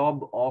the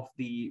job of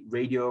the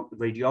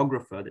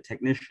radiographer, the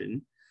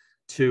technician,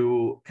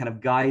 to kind of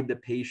guide the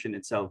patient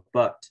itself.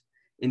 But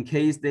in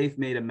case they've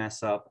made a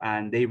mess up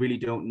and they really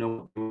don't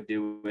know what they're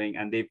doing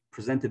and they've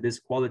presented this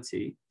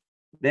quality,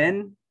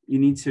 then you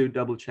need to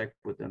double check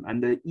with them.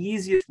 And the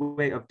easiest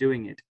way of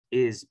doing it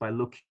is by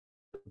looking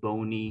at the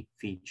bony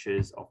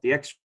features of the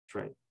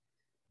X-ray.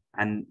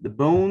 And the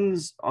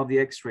bones of the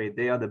X-ray,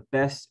 they are the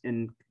best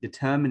in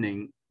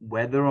determining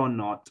whether or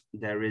not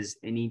there is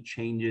any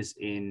changes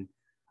in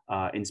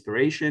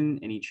inspiration,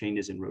 any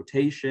changes in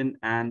rotation,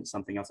 and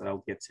something else that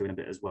I'll get to in a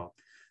bit as well.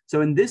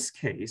 So in this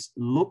case,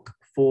 look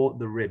for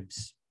the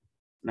ribs.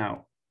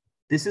 Now,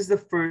 this is the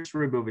first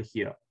rib over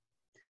here.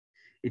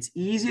 It's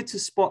easier to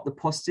spot the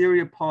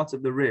posterior part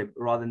of the rib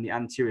rather than the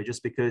anterior,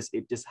 just because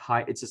it's just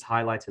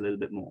highlighted a little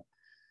bit more.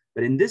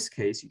 But in this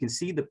case, you can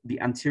see the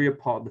anterior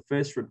part of the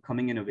first rib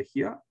coming in over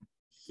here.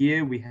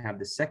 Here we have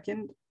the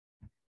second.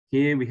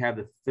 Here we have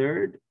the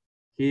third.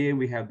 Here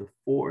we have the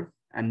fourth.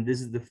 And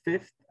this is the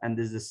fifth, and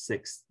this is the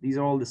sixth. These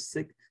are all the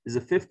sixth. There's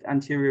a fifth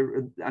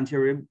anterior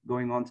rib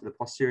going on to the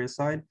posterior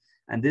side,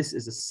 and this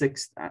is the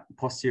sixth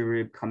posterior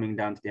rib coming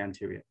down to the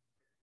anterior.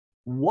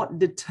 What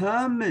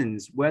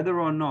determines whether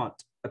or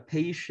not a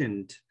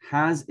patient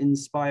has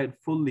inspired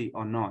fully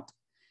or not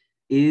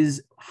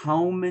is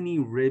how many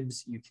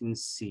ribs you can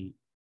see.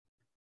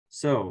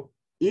 So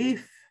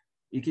if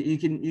you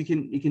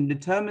can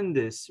determine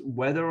this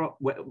whether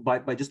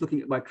by just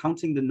looking by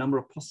counting the number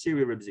of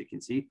posterior ribs you can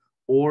see,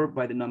 or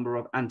by the number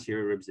of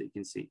anterior ribs that you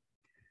can see.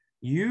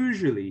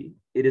 Usually,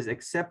 it is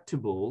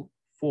acceptable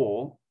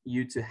for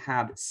you to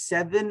have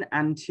 7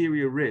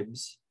 anterior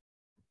ribs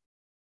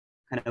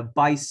kind of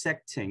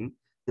bisecting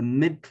the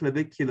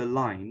mid-clavicular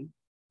line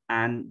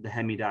and the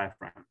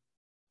hemidiaphragm,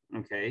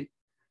 okay?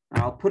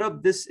 Now, I'll put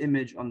up this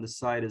image on the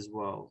side as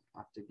well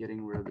after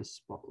getting rid of the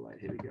spotlight.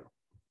 Here we go.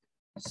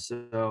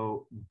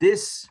 So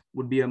this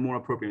would be a more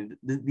appropriate.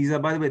 These are,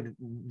 by the way,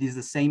 these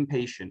are the same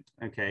patient,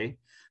 okay?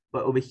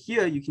 But over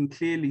here, you can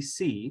clearly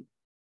see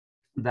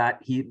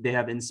that they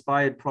have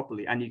inspired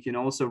properly, and you can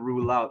also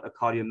rule out a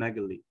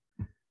cardiomegaly.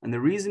 And the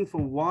reason for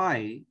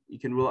why you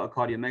can rule out a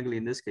cardiomegaly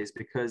in this case,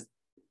 because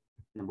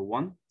number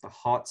one, the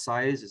heart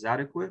size is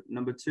adequate.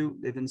 Number two,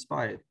 they've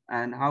inspired.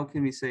 And how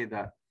can we say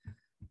that?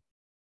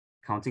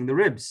 Counting the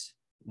ribs.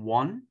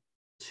 1,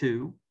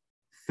 2,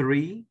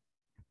 3,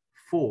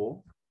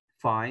 4,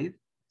 5,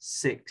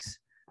 6.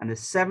 And the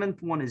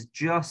 7th one is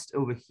just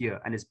over here,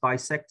 and it's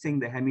bisecting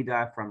the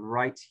hemidiaphragm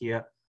right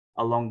here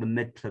along the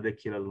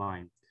mid-clavicular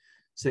line.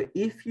 So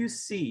if you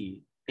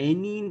see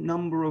any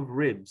number of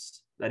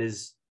ribs that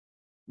is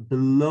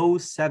below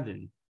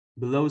 7,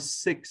 below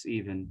 6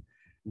 even,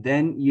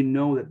 then you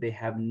know that they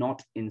have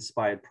not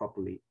inspired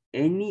properly.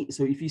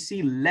 So if you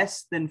see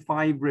less than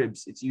 5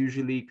 ribs, it's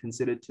usually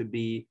considered to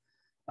be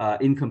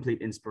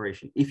incomplete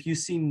inspiration. If you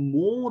see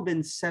more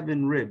than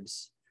 7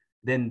 ribs,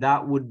 then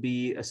that would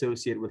be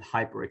associated with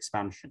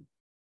hyperexpansion,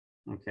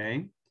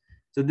 okay?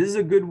 So this is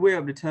a good way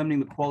of determining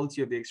the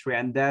quality of the X-ray,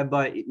 and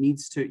thereby you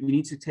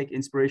need to take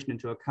inspiration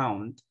into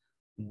account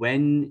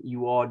when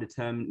you are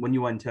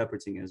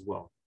interpreting as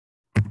well.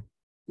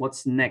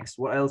 What's next?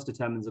 What else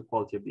determines the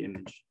quality of the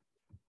image?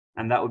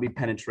 And that would be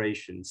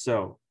penetration.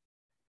 So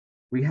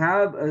we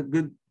have a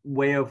good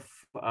way of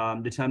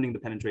determining the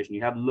penetration.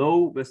 You have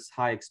low versus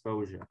high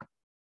exposure.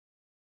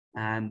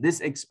 And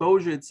this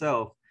exposure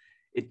itself,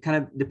 it kind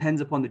of depends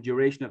upon the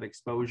duration of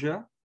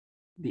exposure,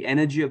 the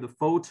energy of the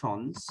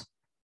photons,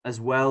 as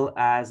well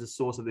as the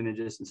source of the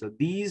energy distance. So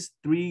these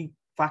 3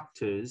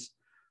 factors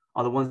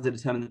are the ones that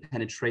determine the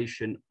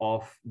penetration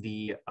of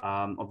the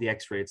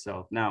X-ray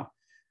itself. Now,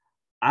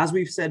 as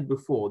we've said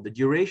before, the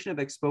duration of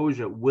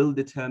exposure will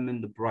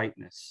determine the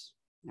brightness,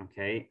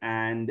 okay?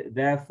 And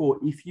therefore,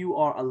 if you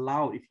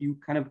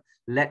kind of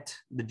let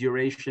the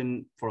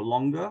duration for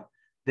longer,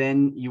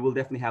 then you will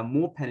definitely have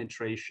more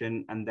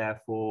penetration, and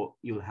therefore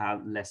you'll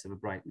have less of a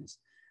brightness.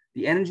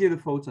 The energy of the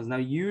photons, now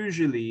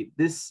usually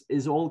this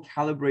is all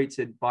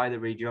calibrated by the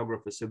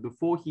radiographer. So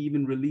before he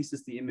even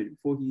releases the image,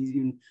 before he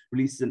even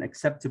releases an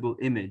acceptable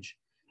image,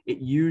 it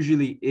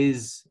usually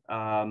is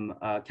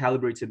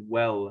calibrated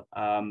well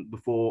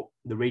before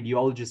the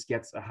radiologist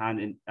gets a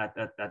hand in at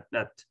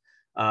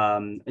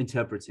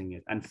interpreting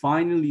it. And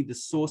finally, the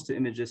source to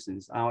image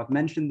distance. Now, I've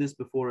mentioned this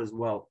before as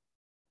well.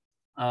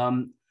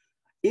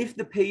 If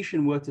the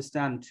patient were to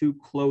stand too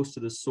close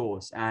to the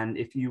source, and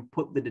if you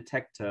put the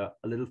detector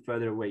a little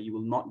further away, you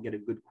will not get a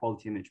good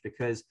quality image,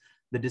 because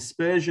the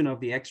dispersion of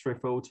the X-ray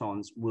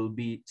photons will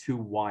be too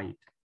wide.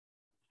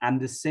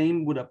 And the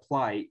same would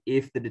apply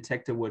if the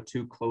detector were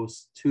too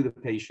close to the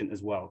patient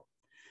as well.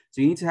 So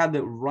you need to have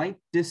the right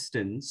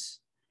distance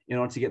in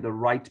order to get the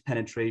right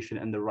penetration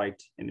and the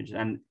right image.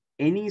 And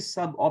any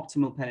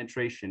suboptimal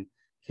penetration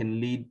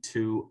can lead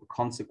to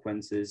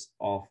consequences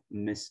of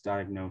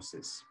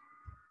misdiagnosis.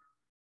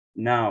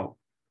 Now,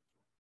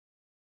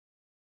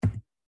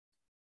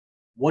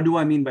 what do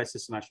I mean by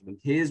systematic?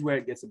 Here's where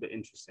it gets a bit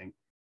interesting.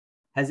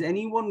 Has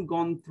anyone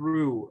gone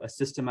through a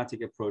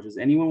systematic approach? Does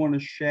anyone want to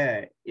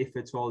share, if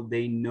at all,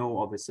 they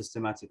know of a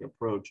systematic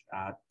approach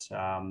at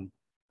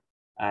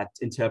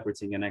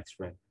interpreting an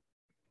X-ray?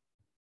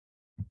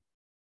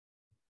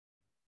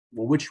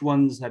 Well, which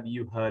ones have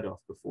you heard of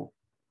before?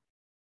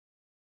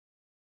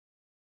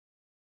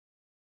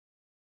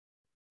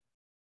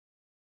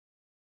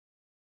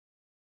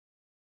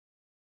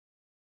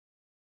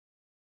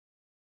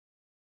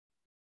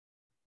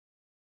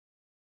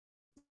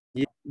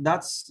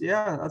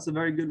 Yeah, that's a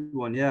very good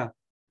one. Yeah,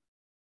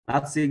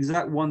 that's the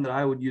exact one that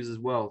I would use as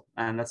well,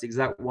 and that's the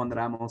exact one that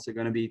I'm also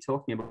going to be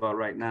talking about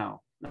right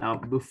now. Now,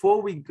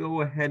 before we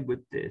go ahead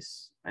with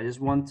this, I just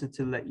wanted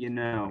to let you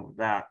know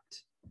that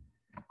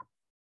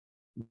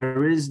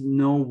there is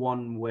no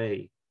one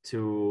way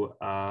to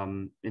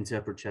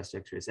interpret chest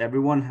X-rays.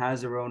 Everyone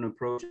has their own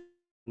approach,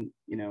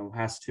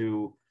 has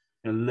to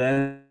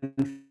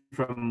learn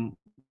from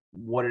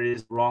what it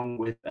is wrong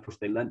with the approach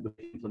they learned, but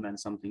implement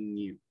something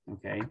new,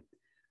 okay?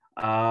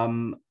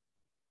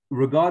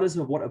 Regardless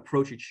of what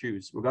approach you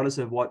choose, regardless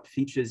of what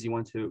features you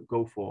want to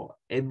go for,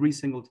 every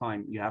single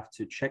time you have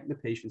to check the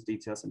patient's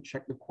details and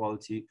check the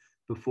quality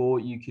before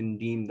you can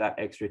deem that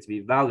X-ray to be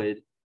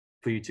valid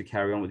for you to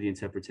carry on with the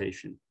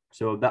interpretation.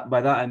 So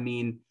by that I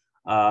mean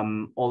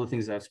all the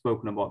things that I've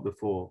spoken about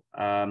before,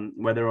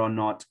 whether or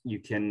not you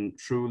can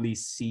truly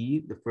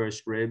see the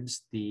first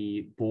ribs,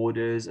 the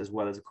borders, as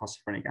well as the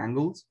costophrenic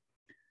angles,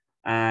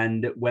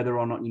 and whether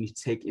or not you need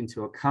to take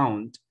into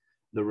account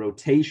the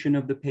rotation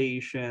of the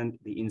patient,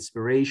 the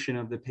inspiration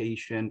of the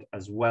patient,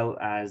 as well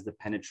as the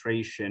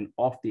penetration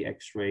of the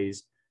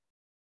X-rays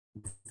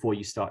before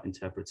you start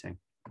interpreting.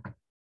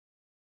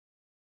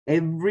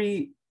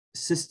 Every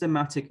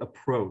systematic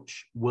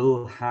approach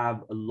will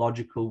have a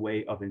logical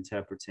way of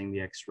interpreting the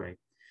X-ray.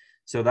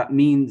 So that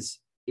means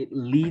it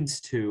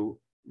leads to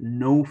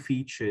no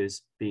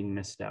features being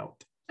missed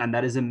out. And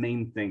that is a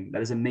main thing.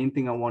 That is a main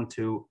thing I want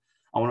you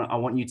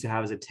to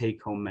have as a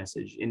take-home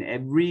message. In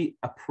every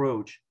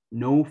approach,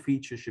 no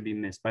feature should be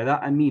missed. By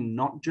that, I mean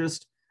not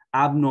just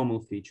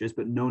abnormal features,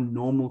 but no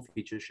normal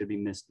features should be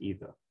missed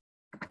either.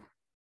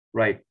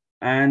 Right.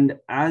 And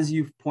as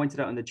you've pointed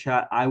out in the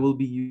chat, I will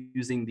be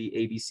using the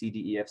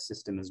ABCDEF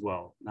system as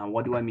well. Now,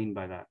 what do I mean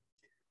by that?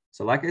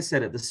 So like I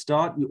said, at the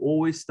start, you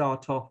always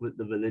start off with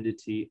the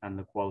validity and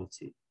the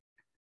quality.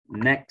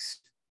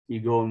 Next,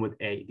 you go in with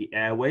A, the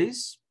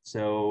airways.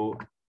 So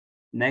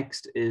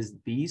next is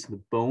B, so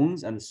the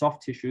bones and the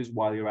soft tissues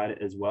while you're at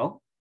it as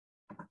well.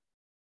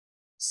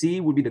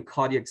 C would be the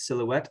cardiac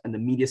silhouette and the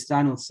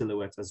mediastinal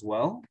silhouette as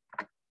well.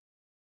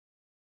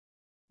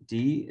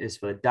 D is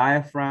for the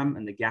diaphragm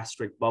and the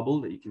gastric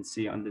bubble that you can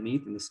see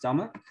underneath in the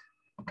stomach.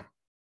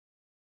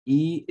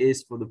 E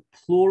is for the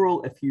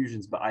pleural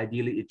effusions, but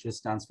ideally it just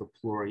stands for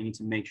pleura. You need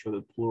to make sure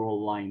the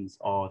pleural lines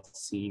are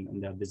seen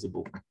and they're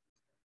visible.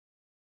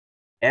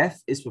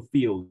 F is for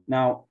field.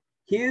 Now,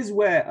 here's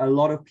where a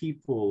lot of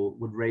people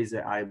would raise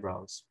their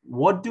eyebrows.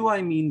 What do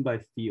I mean by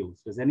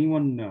fields? Does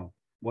anyone know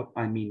what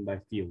I mean by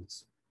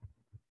fields?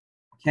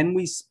 Can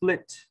we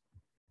split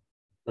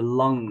the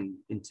lung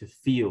into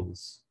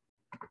fields?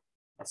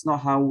 That's not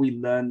how we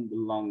learn the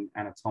lung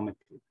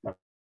anatomically. Can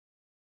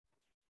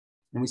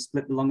we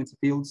split the lung into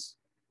fields?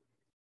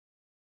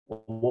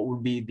 Or what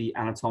would be the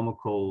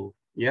anatomical?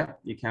 Yeah,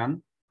 you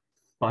can.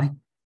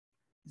 Fine.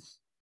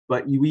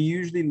 But we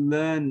usually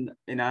learn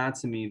in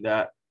anatomy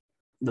that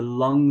the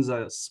lungs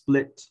are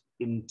split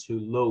into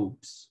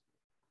lobes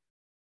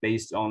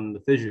based on the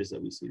fissures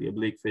that we see, the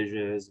oblique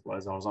fissures as well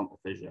as horizontal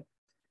fissure.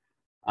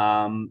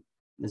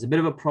 There's a bit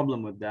of a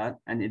problem with that,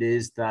 and it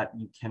is that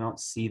you cannot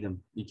see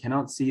them. You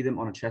cannot see them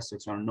on a chest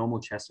X-ray, on a normal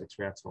chest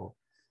X-ray at all.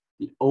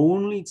 The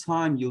only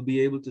time you'll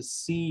be able to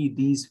see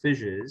these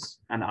fissures,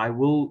 and I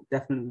will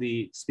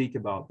definitely speak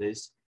about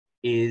this,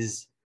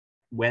 is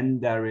when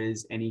there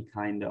is any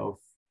kind of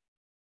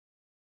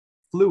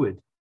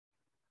fluid.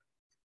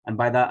 And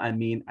by that, I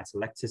mean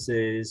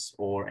atelectasis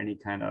or any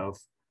kind of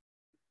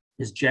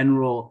just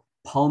general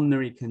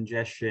pulmonary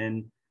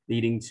congestion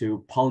leading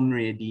to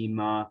pulmonary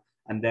edema.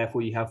 And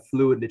therefore you have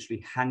fluid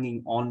literally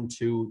hanging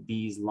onto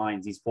these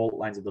lines, these fault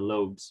lines of the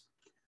lobes.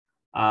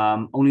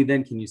 Only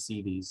then can you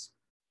see these.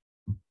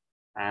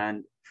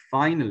 And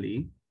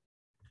finally,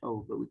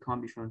 oh, but we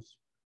can't be sure.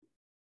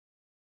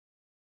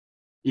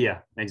 Yeah,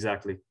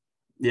 exactly.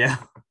 Yeah.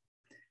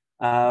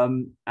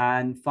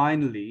 And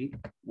finally,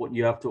 what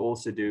you have to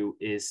also do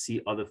is see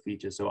other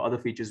features. So other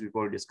features we've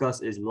already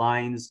discussed is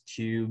lines,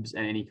 tubes,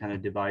 and any kind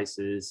of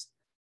devices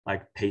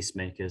like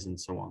pacemakers and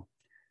so on.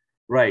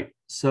 Right,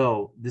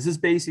 so this is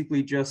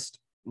basically just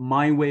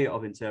my way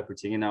of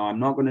interpreting. Now, I'm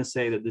not going to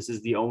say that this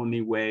is the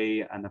only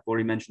way, and I've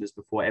already mentioned this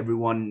before.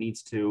 Everyone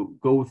needs to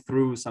go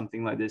through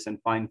something like this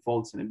and find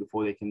faults in it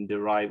before they can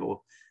derive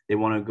or they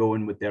want to go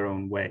in with their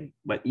own way.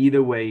 But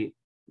either way,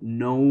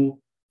 No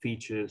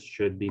features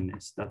should be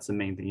missed. That's the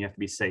main thing. You have to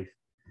be safe.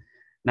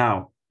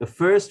 Now, the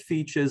first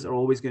features are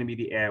always going to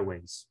be the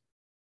airways.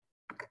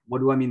 What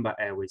do I mean by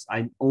airways?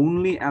 I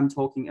only am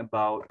talking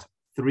about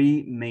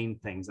three main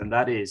things, and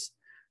that is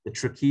the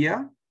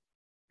trachea.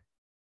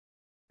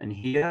 And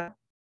here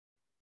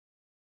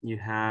you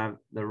have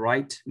the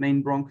right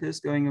main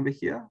bronchus going over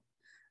here.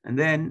 And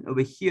then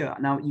over here,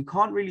 now you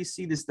can't really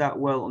see this that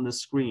well on the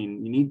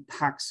screen. You need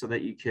packs so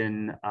that you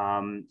can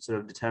sort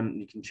of determine,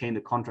 you can change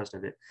the contrast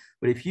of it.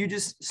 But if you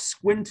just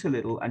squint a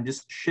little and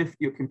just shift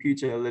your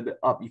computer a little bit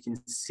up, you can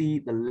see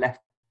the left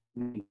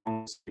main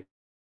bronchus.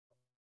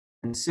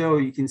 And so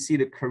you can see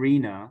the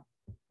carina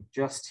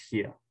just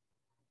here,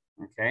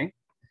 okay?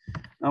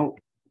 Now,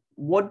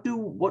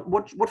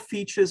 what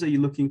features are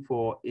you looking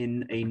for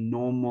in a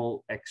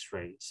normal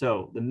X-ray?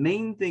 So the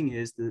main thing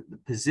is the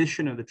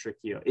position of the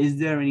trachea. Is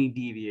there any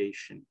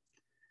deviation?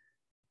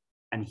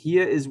 And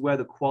here is where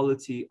the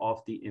quality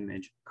of the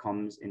image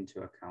comes into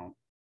account.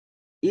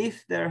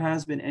 If there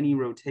has been any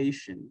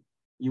rotation,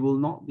 you will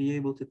not be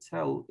able to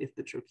tell if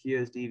the trachea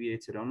is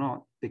deviated or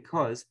not,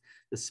 because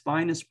the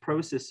spinous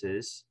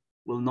processes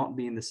will not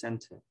be in the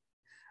center.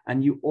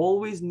 And you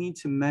always need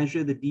to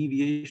measure the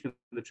deviation of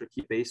the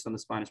trachea based on the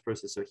spinous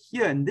process. So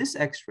here in this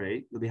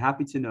X-ray, you'll be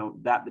happy to know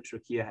that the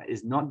trachea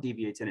is not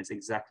deviated, it's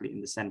exactly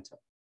in the center,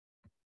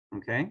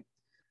 okay?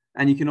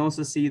 And you can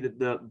also see that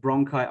the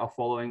bronchi are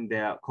following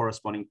their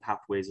corresponding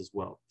pathways as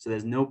well. So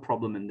there's no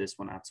problem in this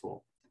one at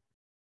all.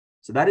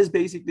 So that is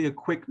basically a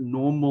quick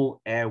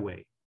normal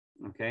airway,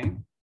 okay?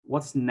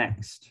 What's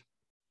next?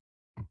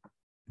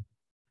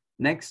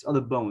 Next are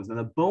the bones. Now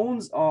the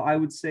bones are, I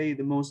would say,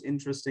 the most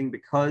interesting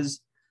because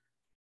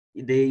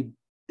they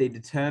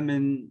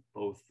determine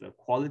both the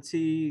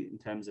quality in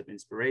terms of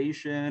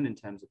inspiration, in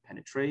terms of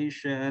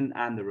penetration,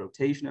 and the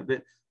rotation of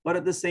it. But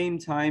at the same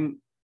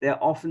time,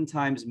 they're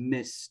oftentimes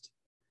missed.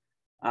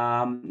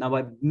 Now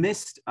by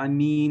missed, I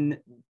mean,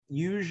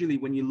 usually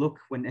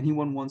when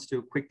anyone wants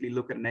to quickly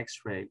look at an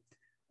X-ray,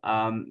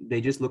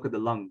 they just look at the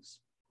lungs.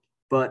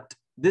 But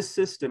this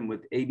system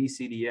with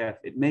ABCDF,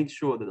 it makes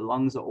sure that the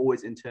lungs are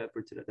always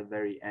interpreted at the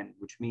very end,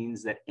 which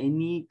means that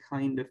any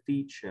kind of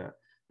feature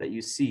that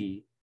you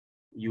see,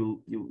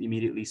 you'll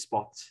immediately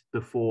spot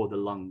before the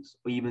lungs,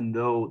 even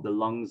though the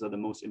lungs are the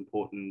most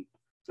important,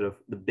 sort of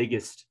the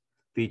biggest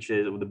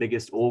features or the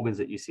biggest organs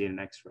that you see in an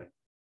X-ray.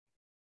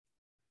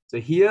 So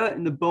here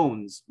in the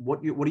bones, what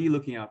are you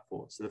looking out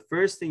for? So the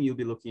first thing you'll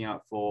be looking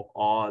out for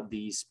are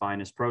the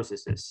spinous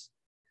processes.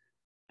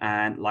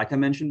 And like I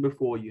mentioned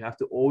before, you have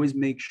to always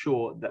make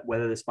sure that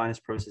whether the spinous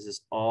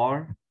processes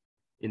are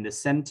in the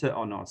center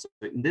or not. So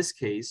in this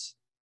case,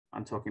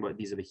 I'm talking about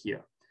these over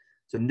here.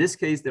 So in this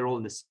case, they're all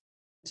in the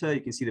center.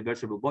 You can see the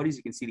vertebral bodies.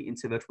 You can see the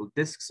intervertebral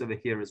discs over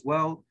here as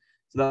well.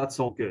 So that's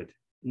all good.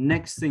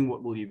 Next thing,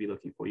 what will you be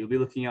looking for? You'll be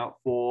looking out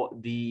for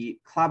the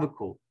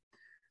clavicle.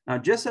 Now,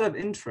 just out of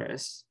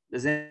interest,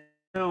 does anyone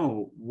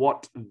know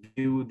what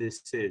view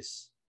this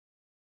is?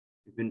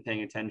 You've been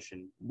paying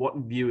attention. What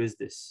view is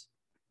this?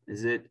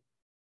 Is it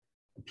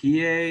a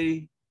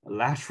PA, a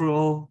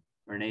lateral,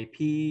 or an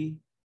AP?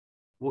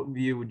 What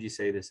view would you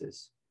say this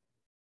is?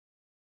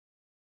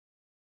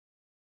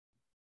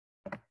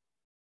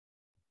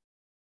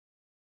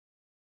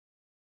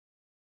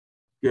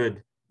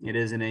 Good. It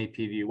is an AP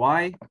view.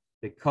 Why?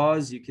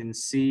 Because you can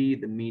see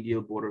the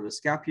medial border of the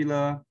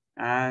scapula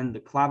and the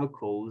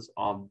clavicles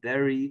are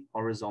very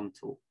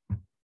horizontal.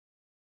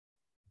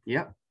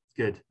 Yeah,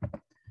 good.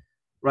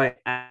 Right,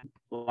 and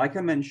like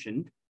I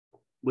mentioned,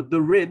 with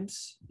the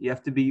ribs, you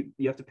have to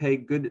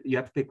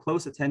pay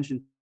close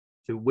attention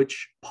to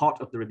which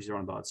part of the ribs you're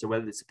on about. So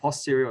whether it's the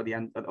posterior or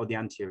the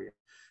anterior.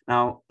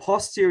 Now,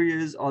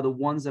 posteriors are the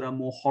ones that are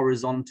more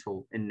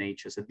horizontal in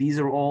nature. So these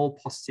are all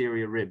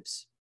posterior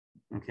ribs.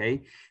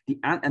 Okay,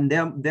 and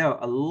they're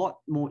a lot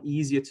more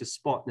easier to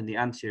spot than the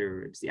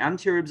anterior ribs. The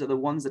anterior ribs are the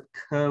ones that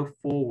curve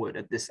forward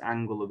at this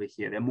angle over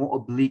here. They're more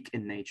oblique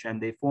in nature, and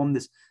they form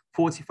this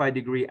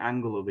 45-degree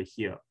angle over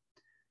here.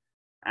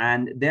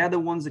 And they're the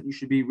ones that you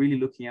should be really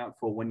looking out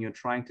for when you're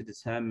trying to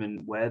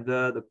determine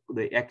whether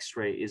the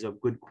X-ray is of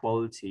good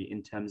quality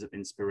in terms of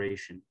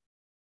inspiration.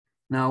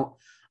 Now,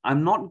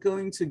 I'm not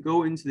going to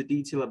go into the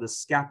detail of the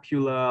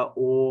scapula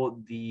or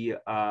the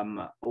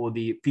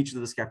features of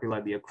the scapula,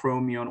 like the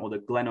acromion or the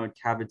glenoid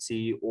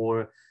cavity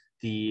or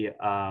the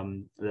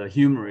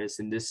humerus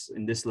in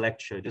this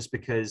lecture, just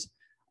because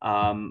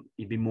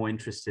you'd be more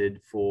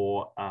interested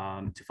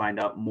to find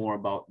out more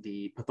about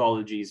the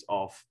pathologies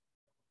of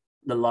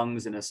the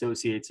lungs and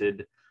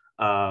associated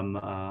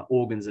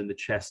organs in the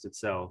chest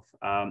itself.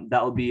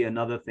 That'll be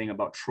another thing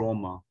about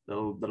trauma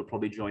that'll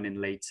probably join in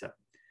later.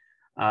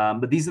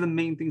 But these are the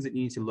main things that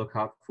you need to look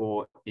out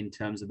for in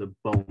terms of the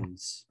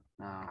bones.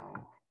 Now,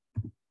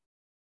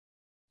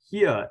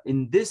 here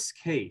in this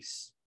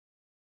case,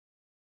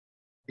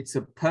 it's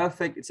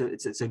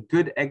a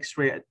good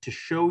X-ray to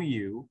show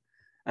you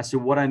as to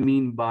what I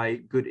mean by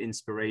good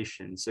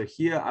inspiration. So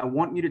here, I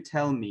want you to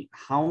tell me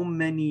how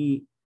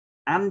many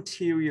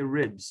anterior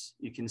ribs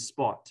you can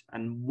spot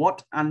and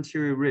what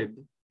anterior rib,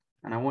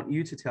 and I want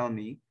you to tell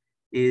me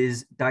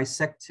is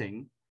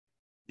dissecting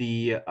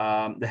the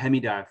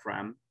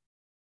hemidiaphragm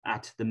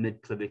at the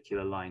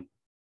mid-clavicular line.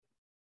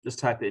 Just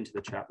type it into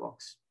the chat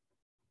box.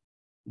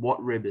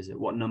 What rib is it?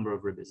 What number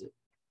of rib is it?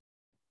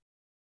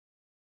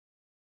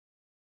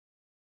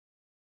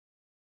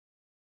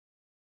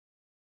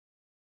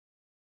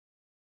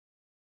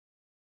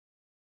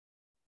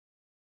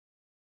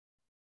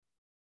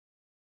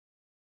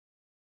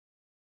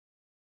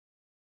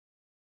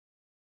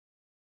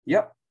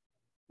 Yep,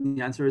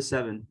 the answer is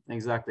 7,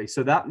 exactly.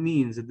 So that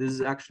means that this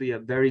is actually a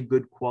very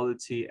good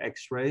quality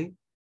X-ray.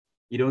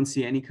 You don't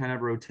see any kind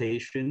of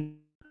rotation.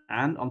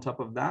 And on top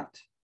of that,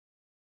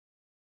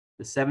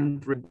 the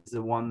 7th rib is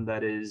the one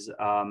that is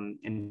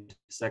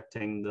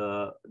intersecting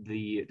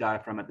the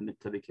diaphragm at the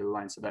mid-clavicular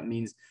line. So that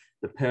means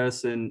the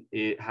person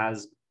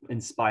has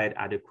inspired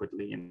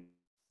adequately in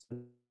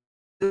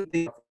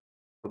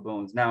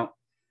bones. Now,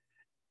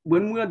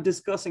 when we are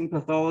discussing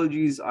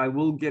pathologies, I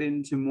will get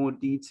into more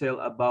detail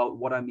about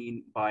what I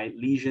mean by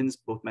lesions,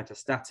 both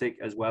metastatic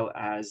as well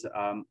as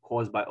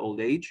caused by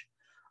old age.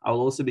 I will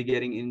also be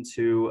getting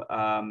into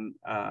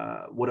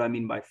what I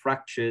mean by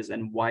fractures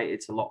and why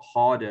it's a lot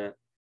harder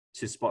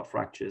to spot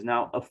fractures.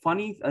 Now,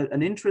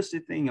 an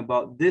interesting thing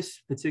about this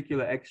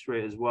particular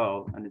X-ray as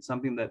well, and it's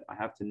something that I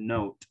have to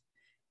note,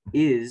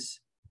 is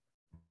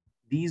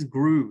these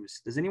grooves.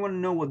 Does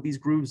anyone know what these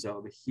grooves are?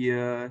 Over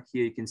here,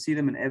 you can see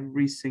them in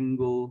every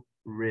single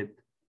rib.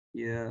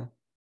 Here.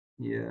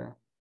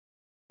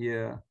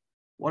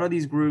 What are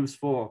these grooves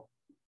for?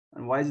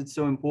 And why is it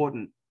so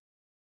important?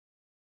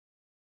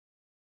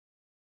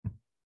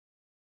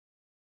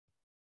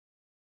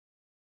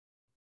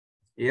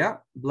 Yeah,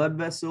 blood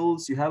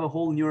vessels. You have a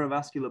whole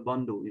neurovascular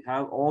bundle. You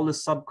have all the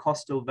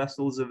subcostal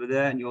vessels over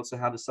there, and you also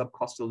have the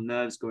subcostal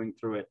nerves going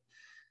through it.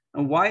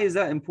 And why is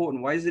that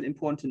important? Why is it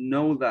important to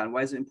know that? And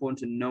why is it important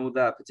to know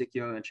that,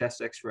 particularly in a chest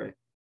X-ray?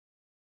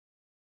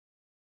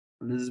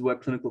 And this is where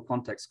clinical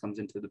context comes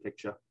into the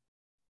picture.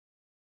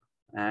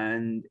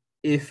 And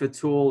if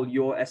at all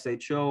your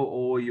SHO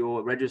or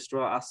your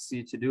registrar asks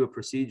you to do a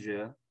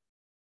procedure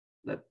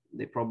that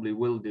they probably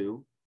will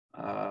do,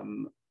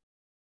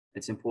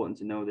 it's important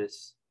to know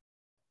this.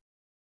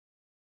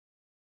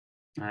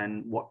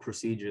 And what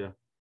procedure?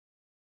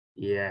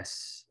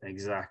 Yes,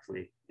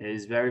 exactly. It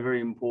is very,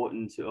 very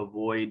important to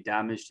avoid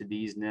damage to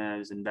these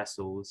nerves and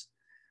vessels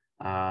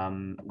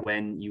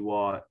when you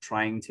are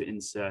trying to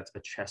insert a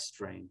chest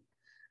drain.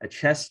 A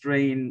chest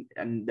drain,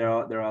 and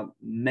there are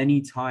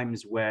many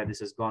times where this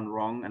has gone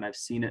wrong, and I've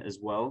seen it as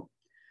well,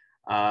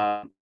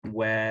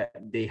 where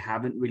they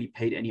haven't really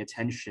paid any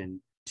attention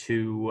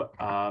to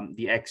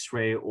the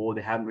X-ray, or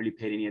they haven't really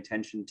paid any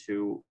attention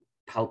to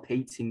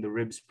palpating the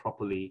ribs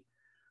properly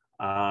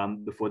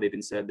before they've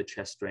inserted the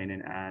chest drain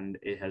in, and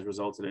it has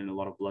resulted in a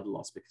lot of blood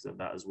loss because of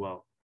that as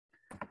well.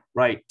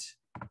 Right,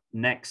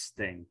 next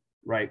thing.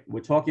 Right, we're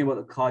talking about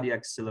the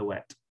cardiac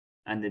silhouette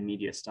and the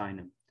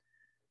mediastinum.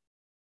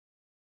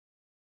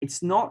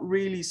 It's not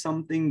really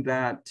something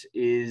that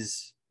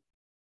is,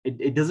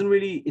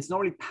 it's not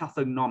really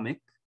pathognomic,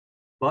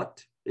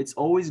 but it's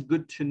always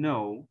good to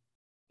know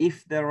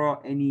if there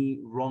are any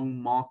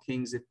wrong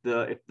markings, if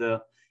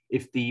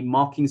the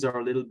markings are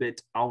a little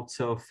bit out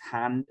of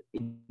hand,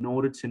 in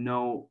order to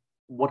know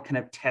what kind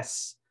of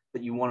tests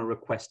that you want to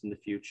request in the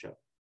future.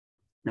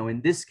 Now,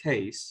 in this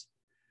case,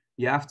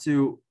 you have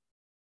to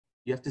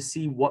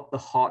see what the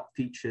heart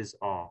features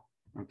are,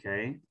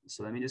 okay?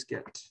 So let me just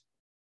get,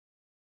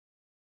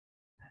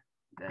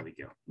 there we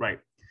go, right.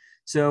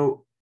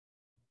 So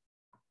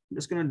I'm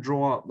just gonna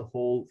draw out the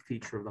whole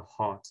feature of the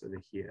heart over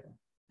here,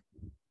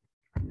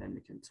 and then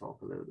we can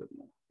talk a little bit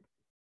more.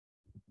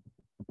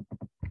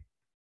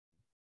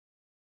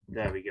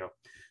 There we go.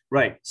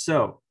 Right,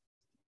 so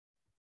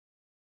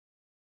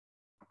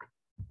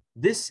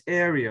this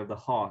area of the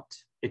heart,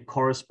 it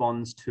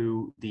corresponds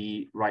to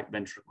the right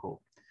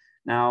ventricle.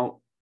 Now,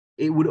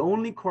 it would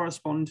only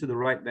correspond to the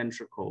right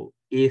ventricle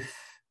if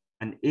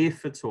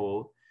at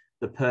all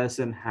the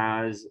person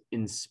has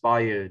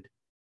inspired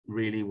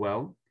really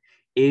well,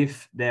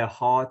 if their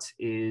heart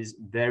is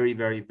very,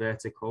 very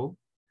vertical,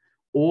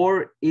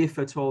 or if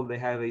at all they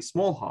have a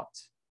small heart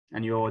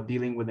and you're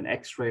dealing with an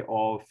X-ray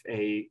of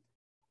a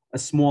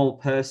small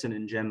person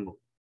in general.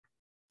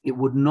 It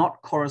would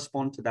not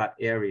correspond to that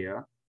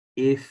area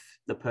if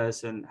the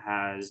person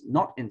has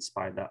not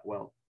inspired that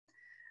well.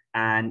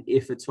 And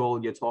if at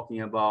all you're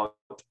talking about,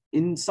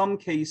 in some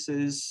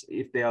cases,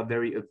 if they are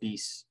very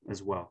obese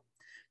as well.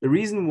 The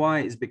reason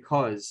why is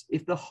because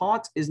if the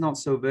heart is not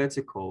so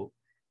vertical,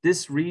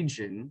 this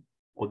region,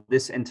 or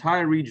this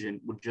entire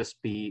region, would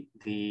just be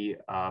the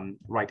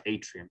right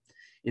atrium.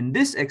 In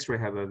this X-ray,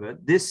 however,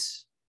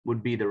 this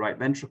would be the right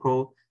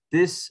ventricle.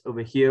 This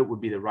over here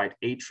would be the right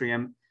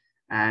atrium,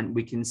 and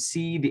we can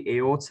see the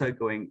aorta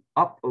going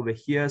up over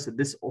here. So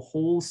this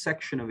whole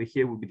section over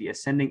here would be the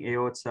ascending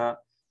aorta.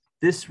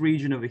 This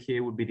region over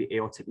here would be the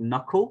aortic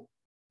knuckle.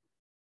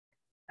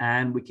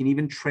 And we can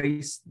even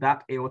trace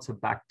that aorta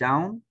back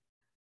down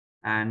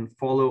and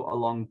follow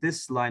along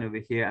this line over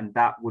here, and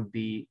that would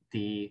be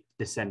the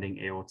descending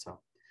aorta.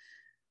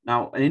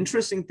 Now, an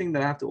interesting thing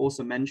that I have to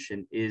also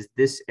mention is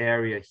this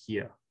area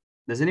here.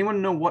 Does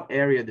anyone know what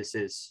area this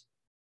is?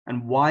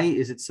 And why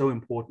is it so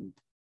important?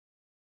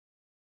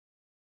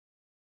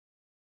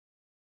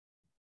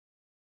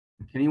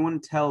 Can anyone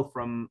tell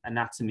from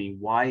anatomy,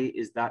 why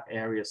is that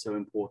area so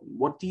important?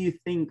 What do you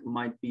think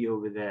might be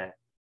over there?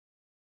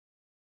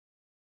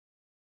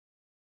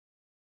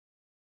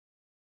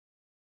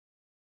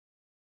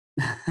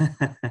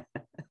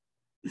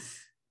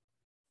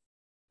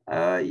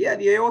 Yeah,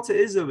 the aorta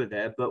is over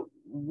there, but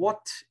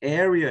what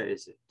area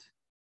is it?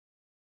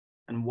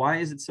 And why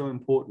is it so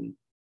important?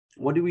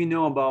 What do we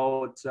know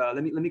about,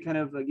 let me kind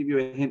of give you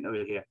a hint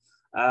over here.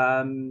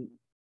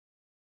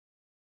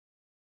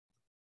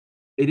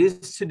 It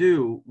is to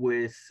do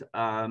with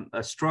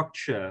a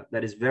structure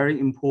that is very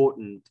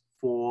important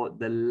for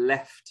the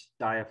left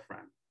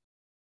diaphragm,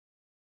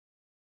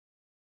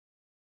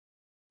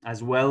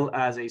 as well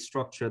as a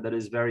structure that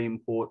is very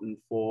important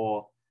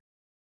for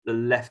the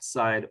left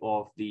side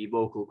of the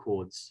vocal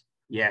cords.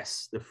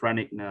 Yes, the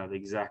phrenic nerve,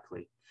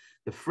 exactly.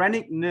 The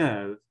phrenic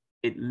nerve,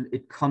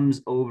 it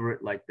comes over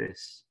it like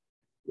this.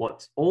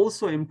 What's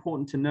also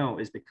important to know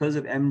is because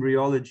of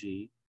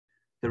embryology,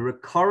 the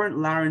recurrent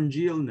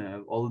laryngeal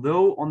nerve,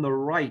 although on the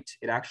right,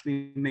 it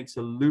actually makes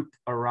a loop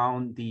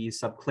around the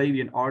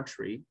subclavian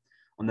artery,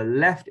 on the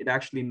left, it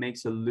actually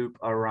makes a loop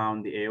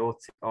around the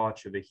aortic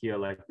arch over here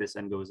like this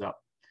and goes up.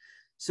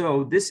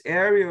 So this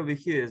area over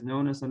here is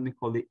known as something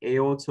called the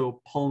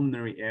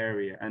aortopulmonary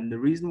area. And the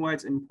reason why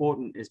it's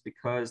important is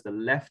because the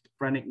left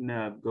phrenic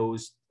nerve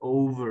goes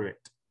over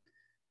it.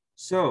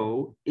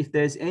 So if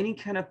there's any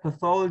kind of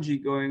pathology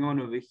going on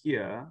over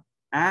here,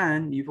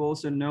 and you've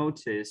also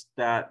noticed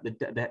that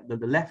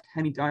the left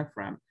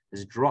hemidiaphragm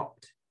has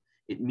dropped,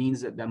 it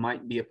means that there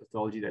might be a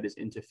pathology that is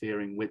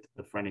interfering with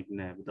the phrenic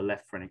nerve, the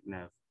left phrenic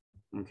nerve,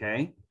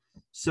 okay?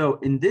 So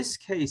in this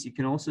case, you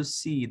can also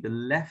see the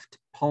left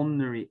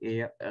pulmonary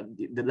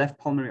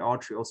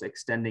artery also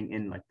extending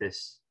in like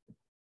this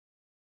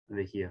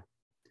over here.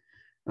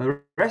 Now,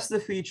 the rest of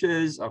the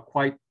features are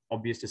quite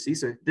obvious to see.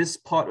 So this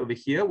part over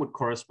here would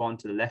correspond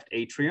to the left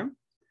atrium.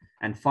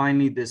 And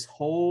finally, this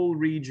whole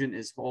region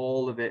is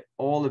all of it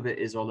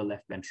is all the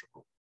left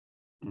ventricle,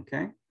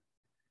 okay?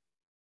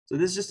 So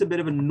this is just a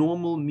bit of a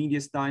normal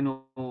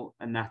mediastinal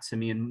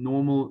anatomy and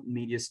normal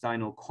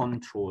mediastinal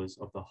contours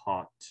of the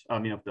heart. I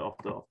mean, of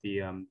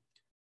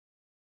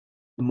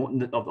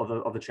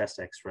the chest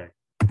X-ray.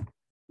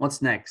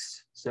 What's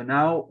next? So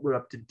now we're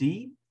up to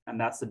D, and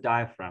that's the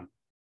diaphragm.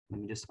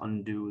 Let me just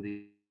undo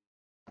the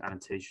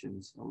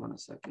annotations. Hold on a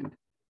second.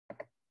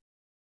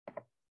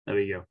 There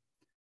we go.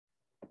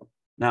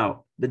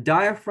 Now, the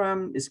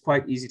diaphragm is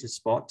quite easy to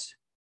spot.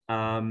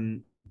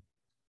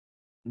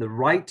 The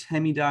right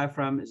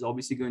hemidiaphragm is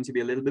obviously going to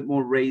be a little bit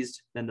more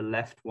raised than the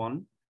left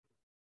one.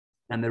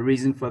 And the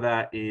reason for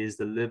that is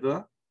the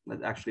liver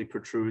that actually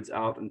protrudes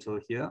out until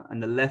here.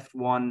 And the left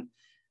one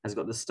has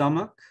got the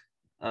stomach.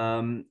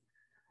 One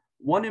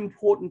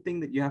important thing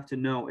that you have to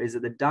know is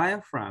that the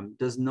diaphragm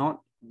does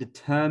not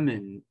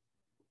determine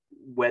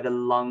where the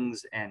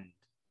lungs end.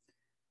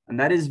 And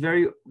that is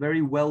very,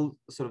 very well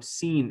sort of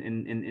seen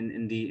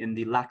in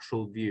the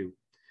lateral view.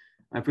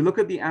 Now, if we look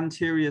at the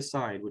anterior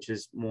side, which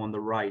is more on the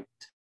right,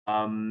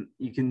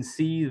 you can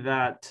see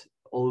that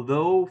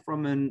although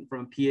from a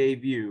PA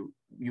view,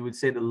 you would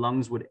say the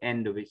lungs would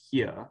end over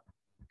here.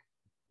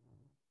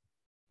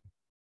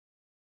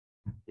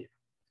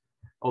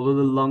 Although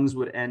the lungs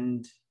would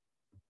end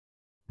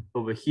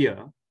over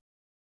here,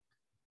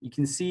 you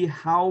can see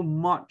how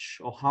much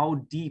or how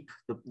deep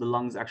the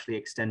lungs actually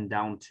extend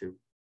down to.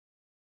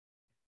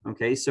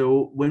 Okay,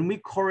 so when we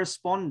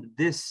correspond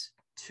this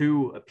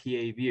to a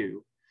PA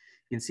view,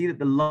 you can see that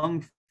the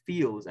lung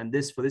feels, and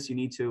for this you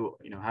need to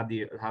have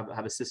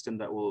a system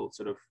that will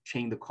sort of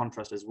change the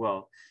contrast as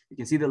well. You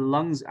can see the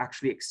lungs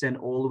actually extend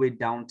all the way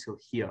down till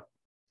here,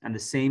 and the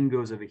same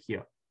goes over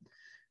here.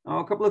 Now,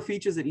 a couple of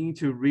features that you need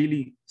to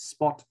really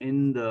spot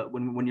in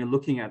when you're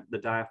looking at the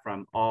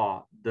diaphragm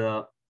are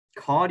the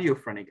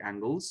cardiophrenic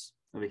angles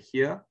over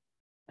here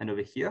and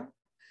over here,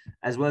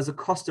 as well as the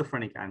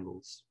costophrenic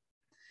angles.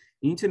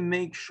 You need to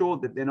make sure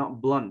that they're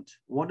not blunt.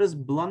 What does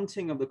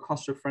blunting of the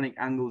costophrenic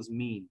angles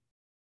mean?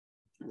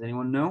 Does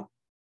anyone know?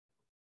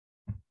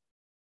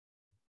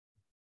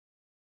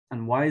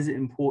 And why is it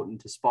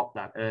important to spot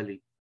that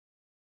early?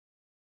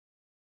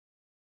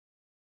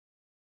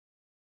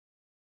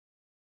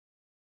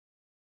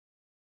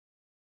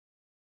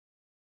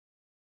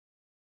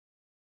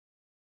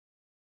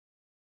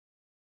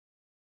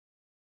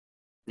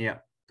 Yeah,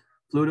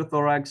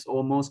 pseudothorax,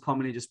 or most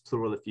commonly just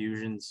pleural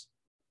effusions.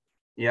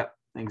 Yeah,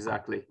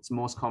 exactly. It's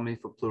most commonly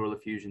for pleural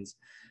effusions.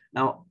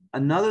 Now,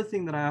 another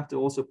thing that I have to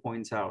also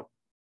point out,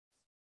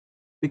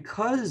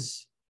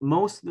 because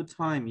most of the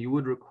time you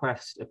would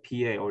request a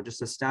PA or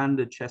just a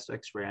standard chest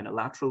X-ray, and a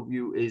lateral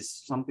view is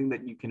something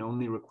that you can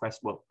only request,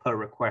 well, per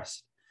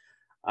request.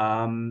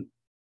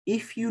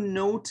 If you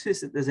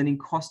notice that there's any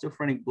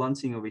costophrenic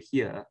blunting over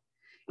here,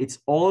 it's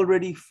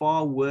already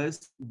far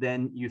worse than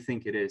you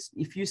think it is.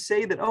 If you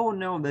say that, oh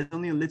no, there's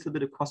only a little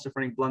bit of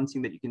costophrenic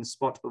blunting that you can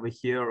spot over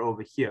here or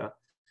over here,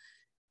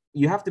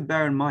 you have to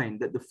bear in mind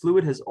that the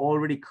fluid has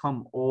already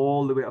come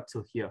all the way up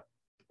till here.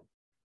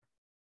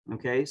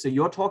 Okay, so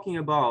you're talking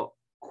about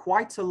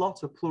quite a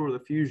lot of pleural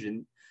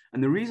effusion.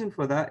 And the reason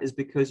for that is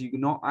because you're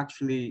not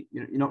actually,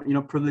 you're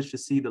not privileged to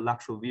see the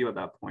lateral view at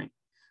that point.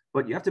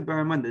 But you have to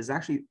bear in mind there's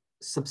actually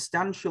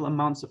substantial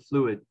amounts of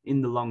fluid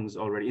in the lungs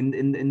already,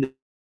 in the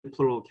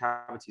pleural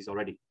cavities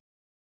already.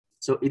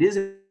 So it is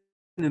an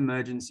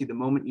emergency the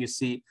moment you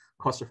see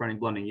costophrenic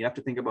blunting. You have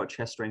to think about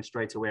chest drain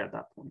straight away at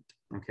that point,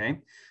 okay?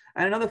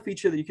 And another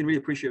feature that you can really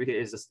appreciate over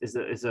here is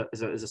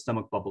a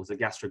stomach bubble, it's a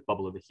gastric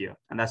bubble over here.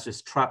 And that's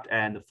just trapped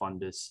air in the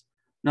fundus.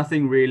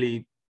 Nothing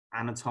really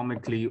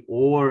anatomically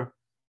or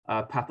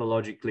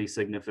pathologically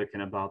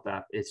significant about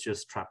that. It's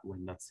just trapped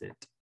wind, that's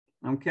it,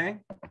 okay?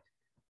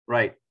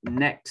 Right,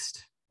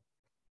 next.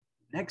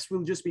 Next,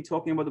 we'll just be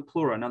talking about the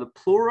pleura. Now, the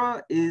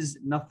pleura is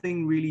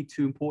nothing really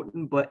too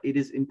important, but it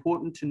is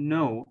important to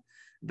know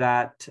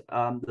that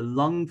the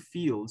lung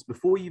fields,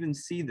 before you even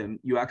see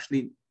them, you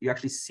actually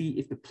see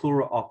if the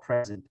pleura are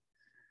present.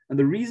 And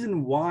the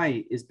reason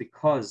why is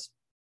because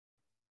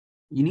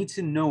you need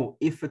to know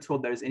if at all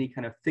there is any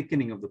kind of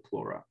thickening of the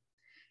pleura,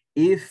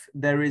 if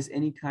there is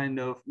any kind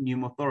of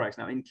pneumothorax.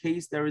 Now, in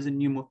case there is a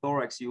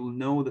pneumothorax, you'll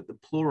know that the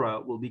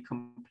pleura will be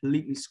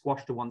completely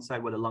squashed to one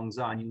side where the lungs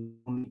are, and you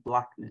will need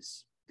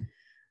blackness.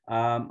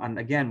 And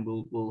again,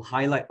 we'll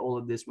highlight all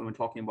of this when we're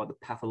talking about the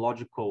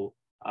pathological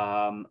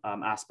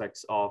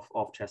aspects of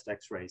chest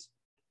X-rays.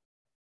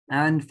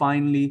 And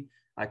finally,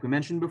 like we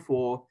mentioned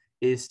before,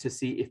 is to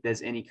see if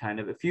there's any kind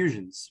of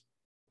effusions.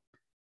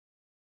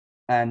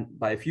 And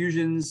by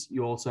effusions,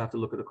 you also have to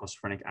look at the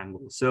costophrenic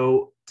angle.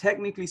 So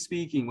technically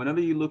speaking, whenever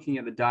you're looking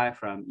at the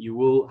diaphragm, you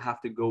will have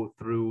to go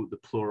through the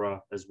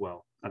pleura as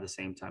well at the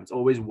same time. It's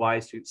always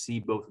wise to see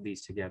both of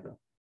these together.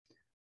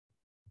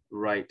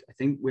 Right, I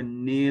think we're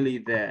nearly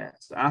there.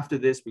 So after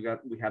this, we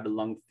have the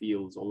lung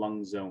fields or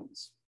lung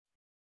zones.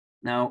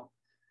 Now,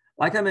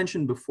 like I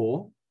mentioned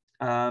before,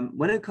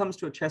 when it comes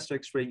to a chest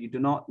X-ray, you do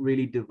not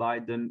really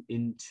divide them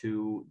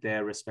into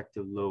their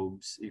respective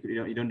lobes.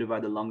 You don't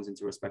divide the lungs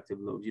into respective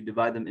lobes. You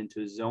divide them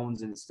into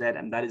zones instead,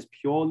 and that is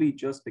purely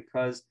just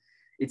because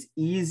it's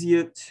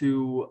easier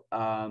to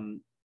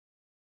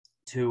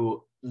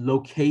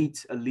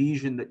locate a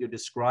lesion that you're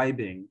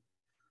describing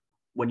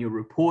when you're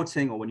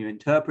reporting or when you're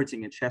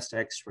interpreting a chest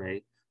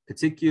X-ray,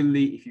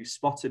 particularly if you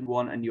spotted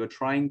one and you're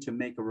trying to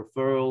make a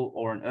referral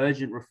or an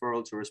urgent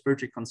referral to a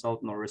respiratory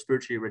consultant or a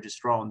respiratory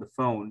registrar on the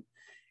phone,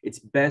 it's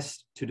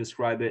best to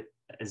describe it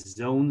as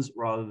zones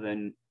rather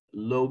than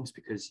lobes,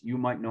 because you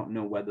might not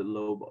know where the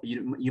lobe,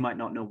 you might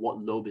not know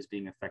what lobe is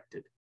being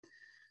affected.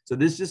 So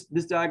this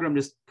diagram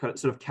just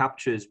sort of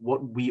captures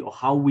what we, or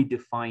how we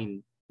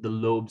define the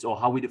lobes, or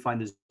how we define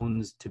the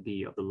zones to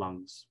be of the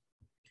lungs.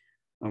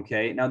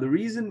 Okay, now the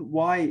reason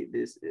why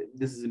this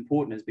is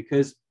important is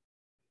because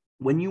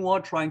when you are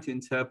trying to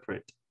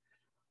interpret,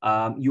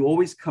 you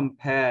always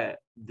compare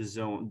the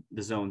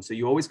zone. So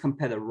you always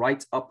compare the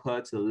right upper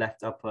to the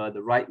left upper,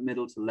 the right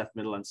middle to the left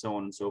middle, and so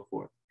on and so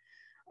forth.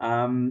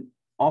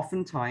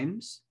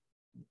 Oftentimes,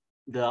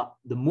 the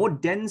more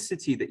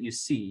density that you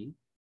see,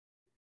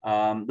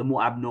 the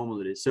more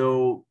abnormal it is.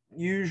 So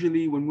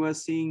usually when we're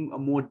seeing a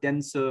more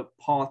denser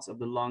part of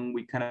the lung,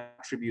 we kind of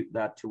attribute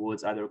that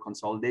towards either a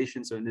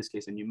consolidation, so in this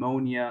case a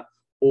pneumonia,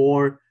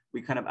 or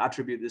we kind of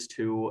attribute this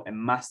to a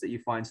mass that you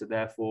find. So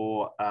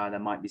therefore there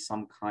might be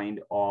some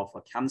kind of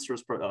a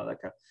cancerous,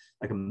 like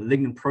a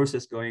malignant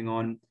process going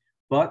on.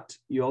 But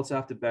you also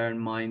have to bear in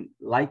mind,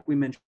 like we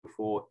mentioned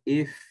before,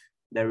 if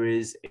there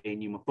is a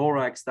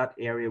pneumothorax, that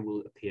area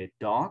will appear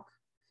dark.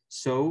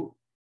 So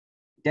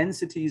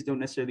densities don't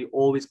necessarily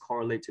always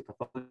correlate to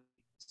pathology.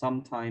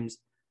 Sometimes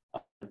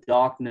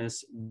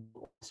darkness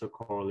will also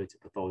correlate to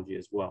pathology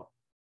as well.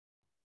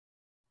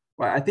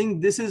 Right, I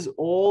think this is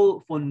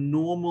all for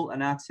normal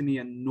anatomy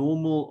and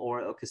normal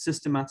or like a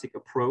systematic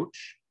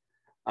approach.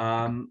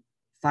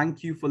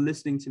 Thank you for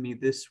listening to me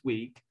this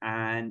week.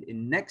 And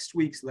in next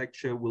week's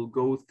lecture, we'll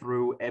go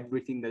through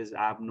everything that is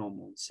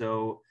abnormal.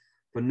 So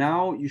for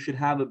now, you should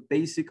have a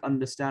basic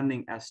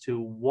understanding as to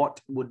what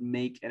would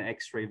make an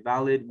X-ray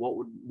valid, what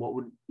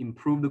would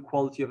improve the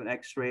quality of an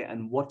X-ray,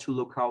 and what to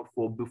look out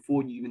for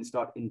before you even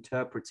start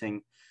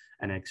interpreting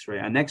an X-ray.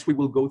 And next week,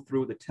 we'll go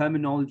through the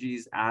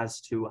terminologies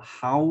as to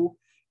how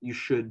you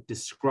should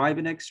describe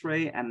an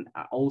X-ray, and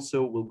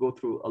also we'll go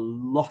through a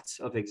lot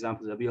of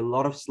examples. There'll be a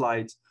lot of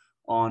slides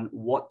on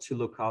what to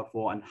look out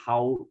for and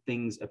how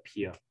things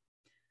appear.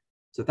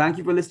 So thank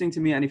you for listening to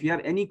me. And if you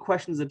have any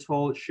questions at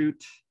all,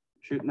 shoot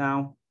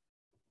now.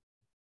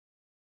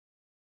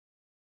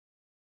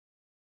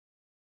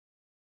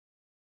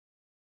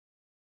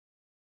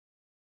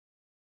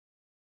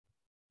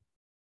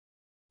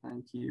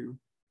 Thank you.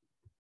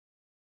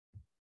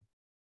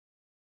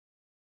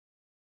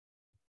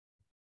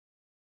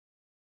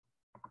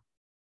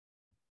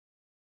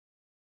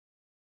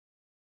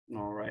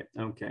 All right,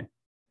 okay.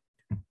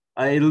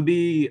 It'll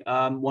be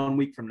 1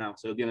 week from now,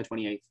 so it'll be on the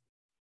 28th.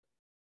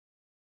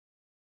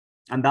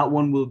 And that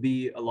one will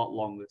be a lot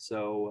longer.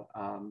 So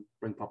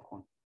bring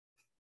popcorn.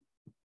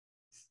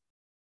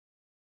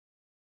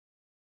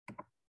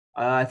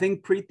 I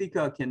think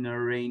Pritika can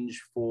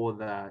arrange for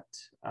that.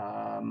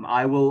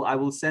 I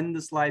will send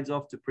the slides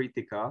off to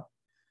Pritika,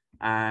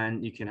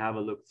 and you can have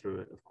a look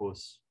through it, of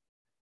course.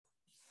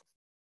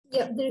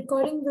 Yeah, the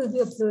recording will be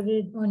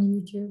uploaded on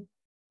YouTube.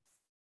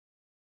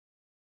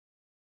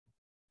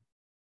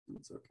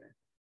 It's okay.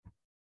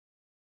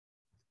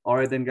 All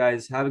right then,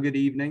 guys. Have a good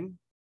evening.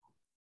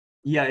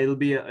 Yeah, it'll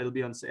be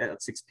on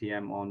at 6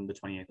 p.m. on the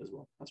 28th as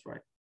well. That's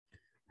right.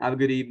 Have a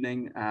good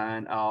evening,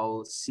 and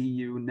I'll see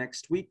you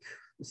next week,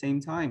 the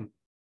same time.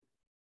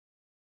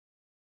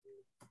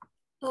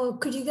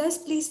 Could you guys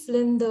please fill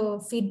in the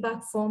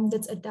feedback form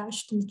that's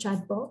attached in the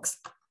chat box?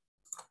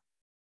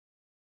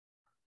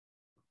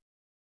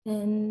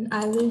 And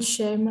I will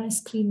share my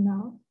screen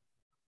now.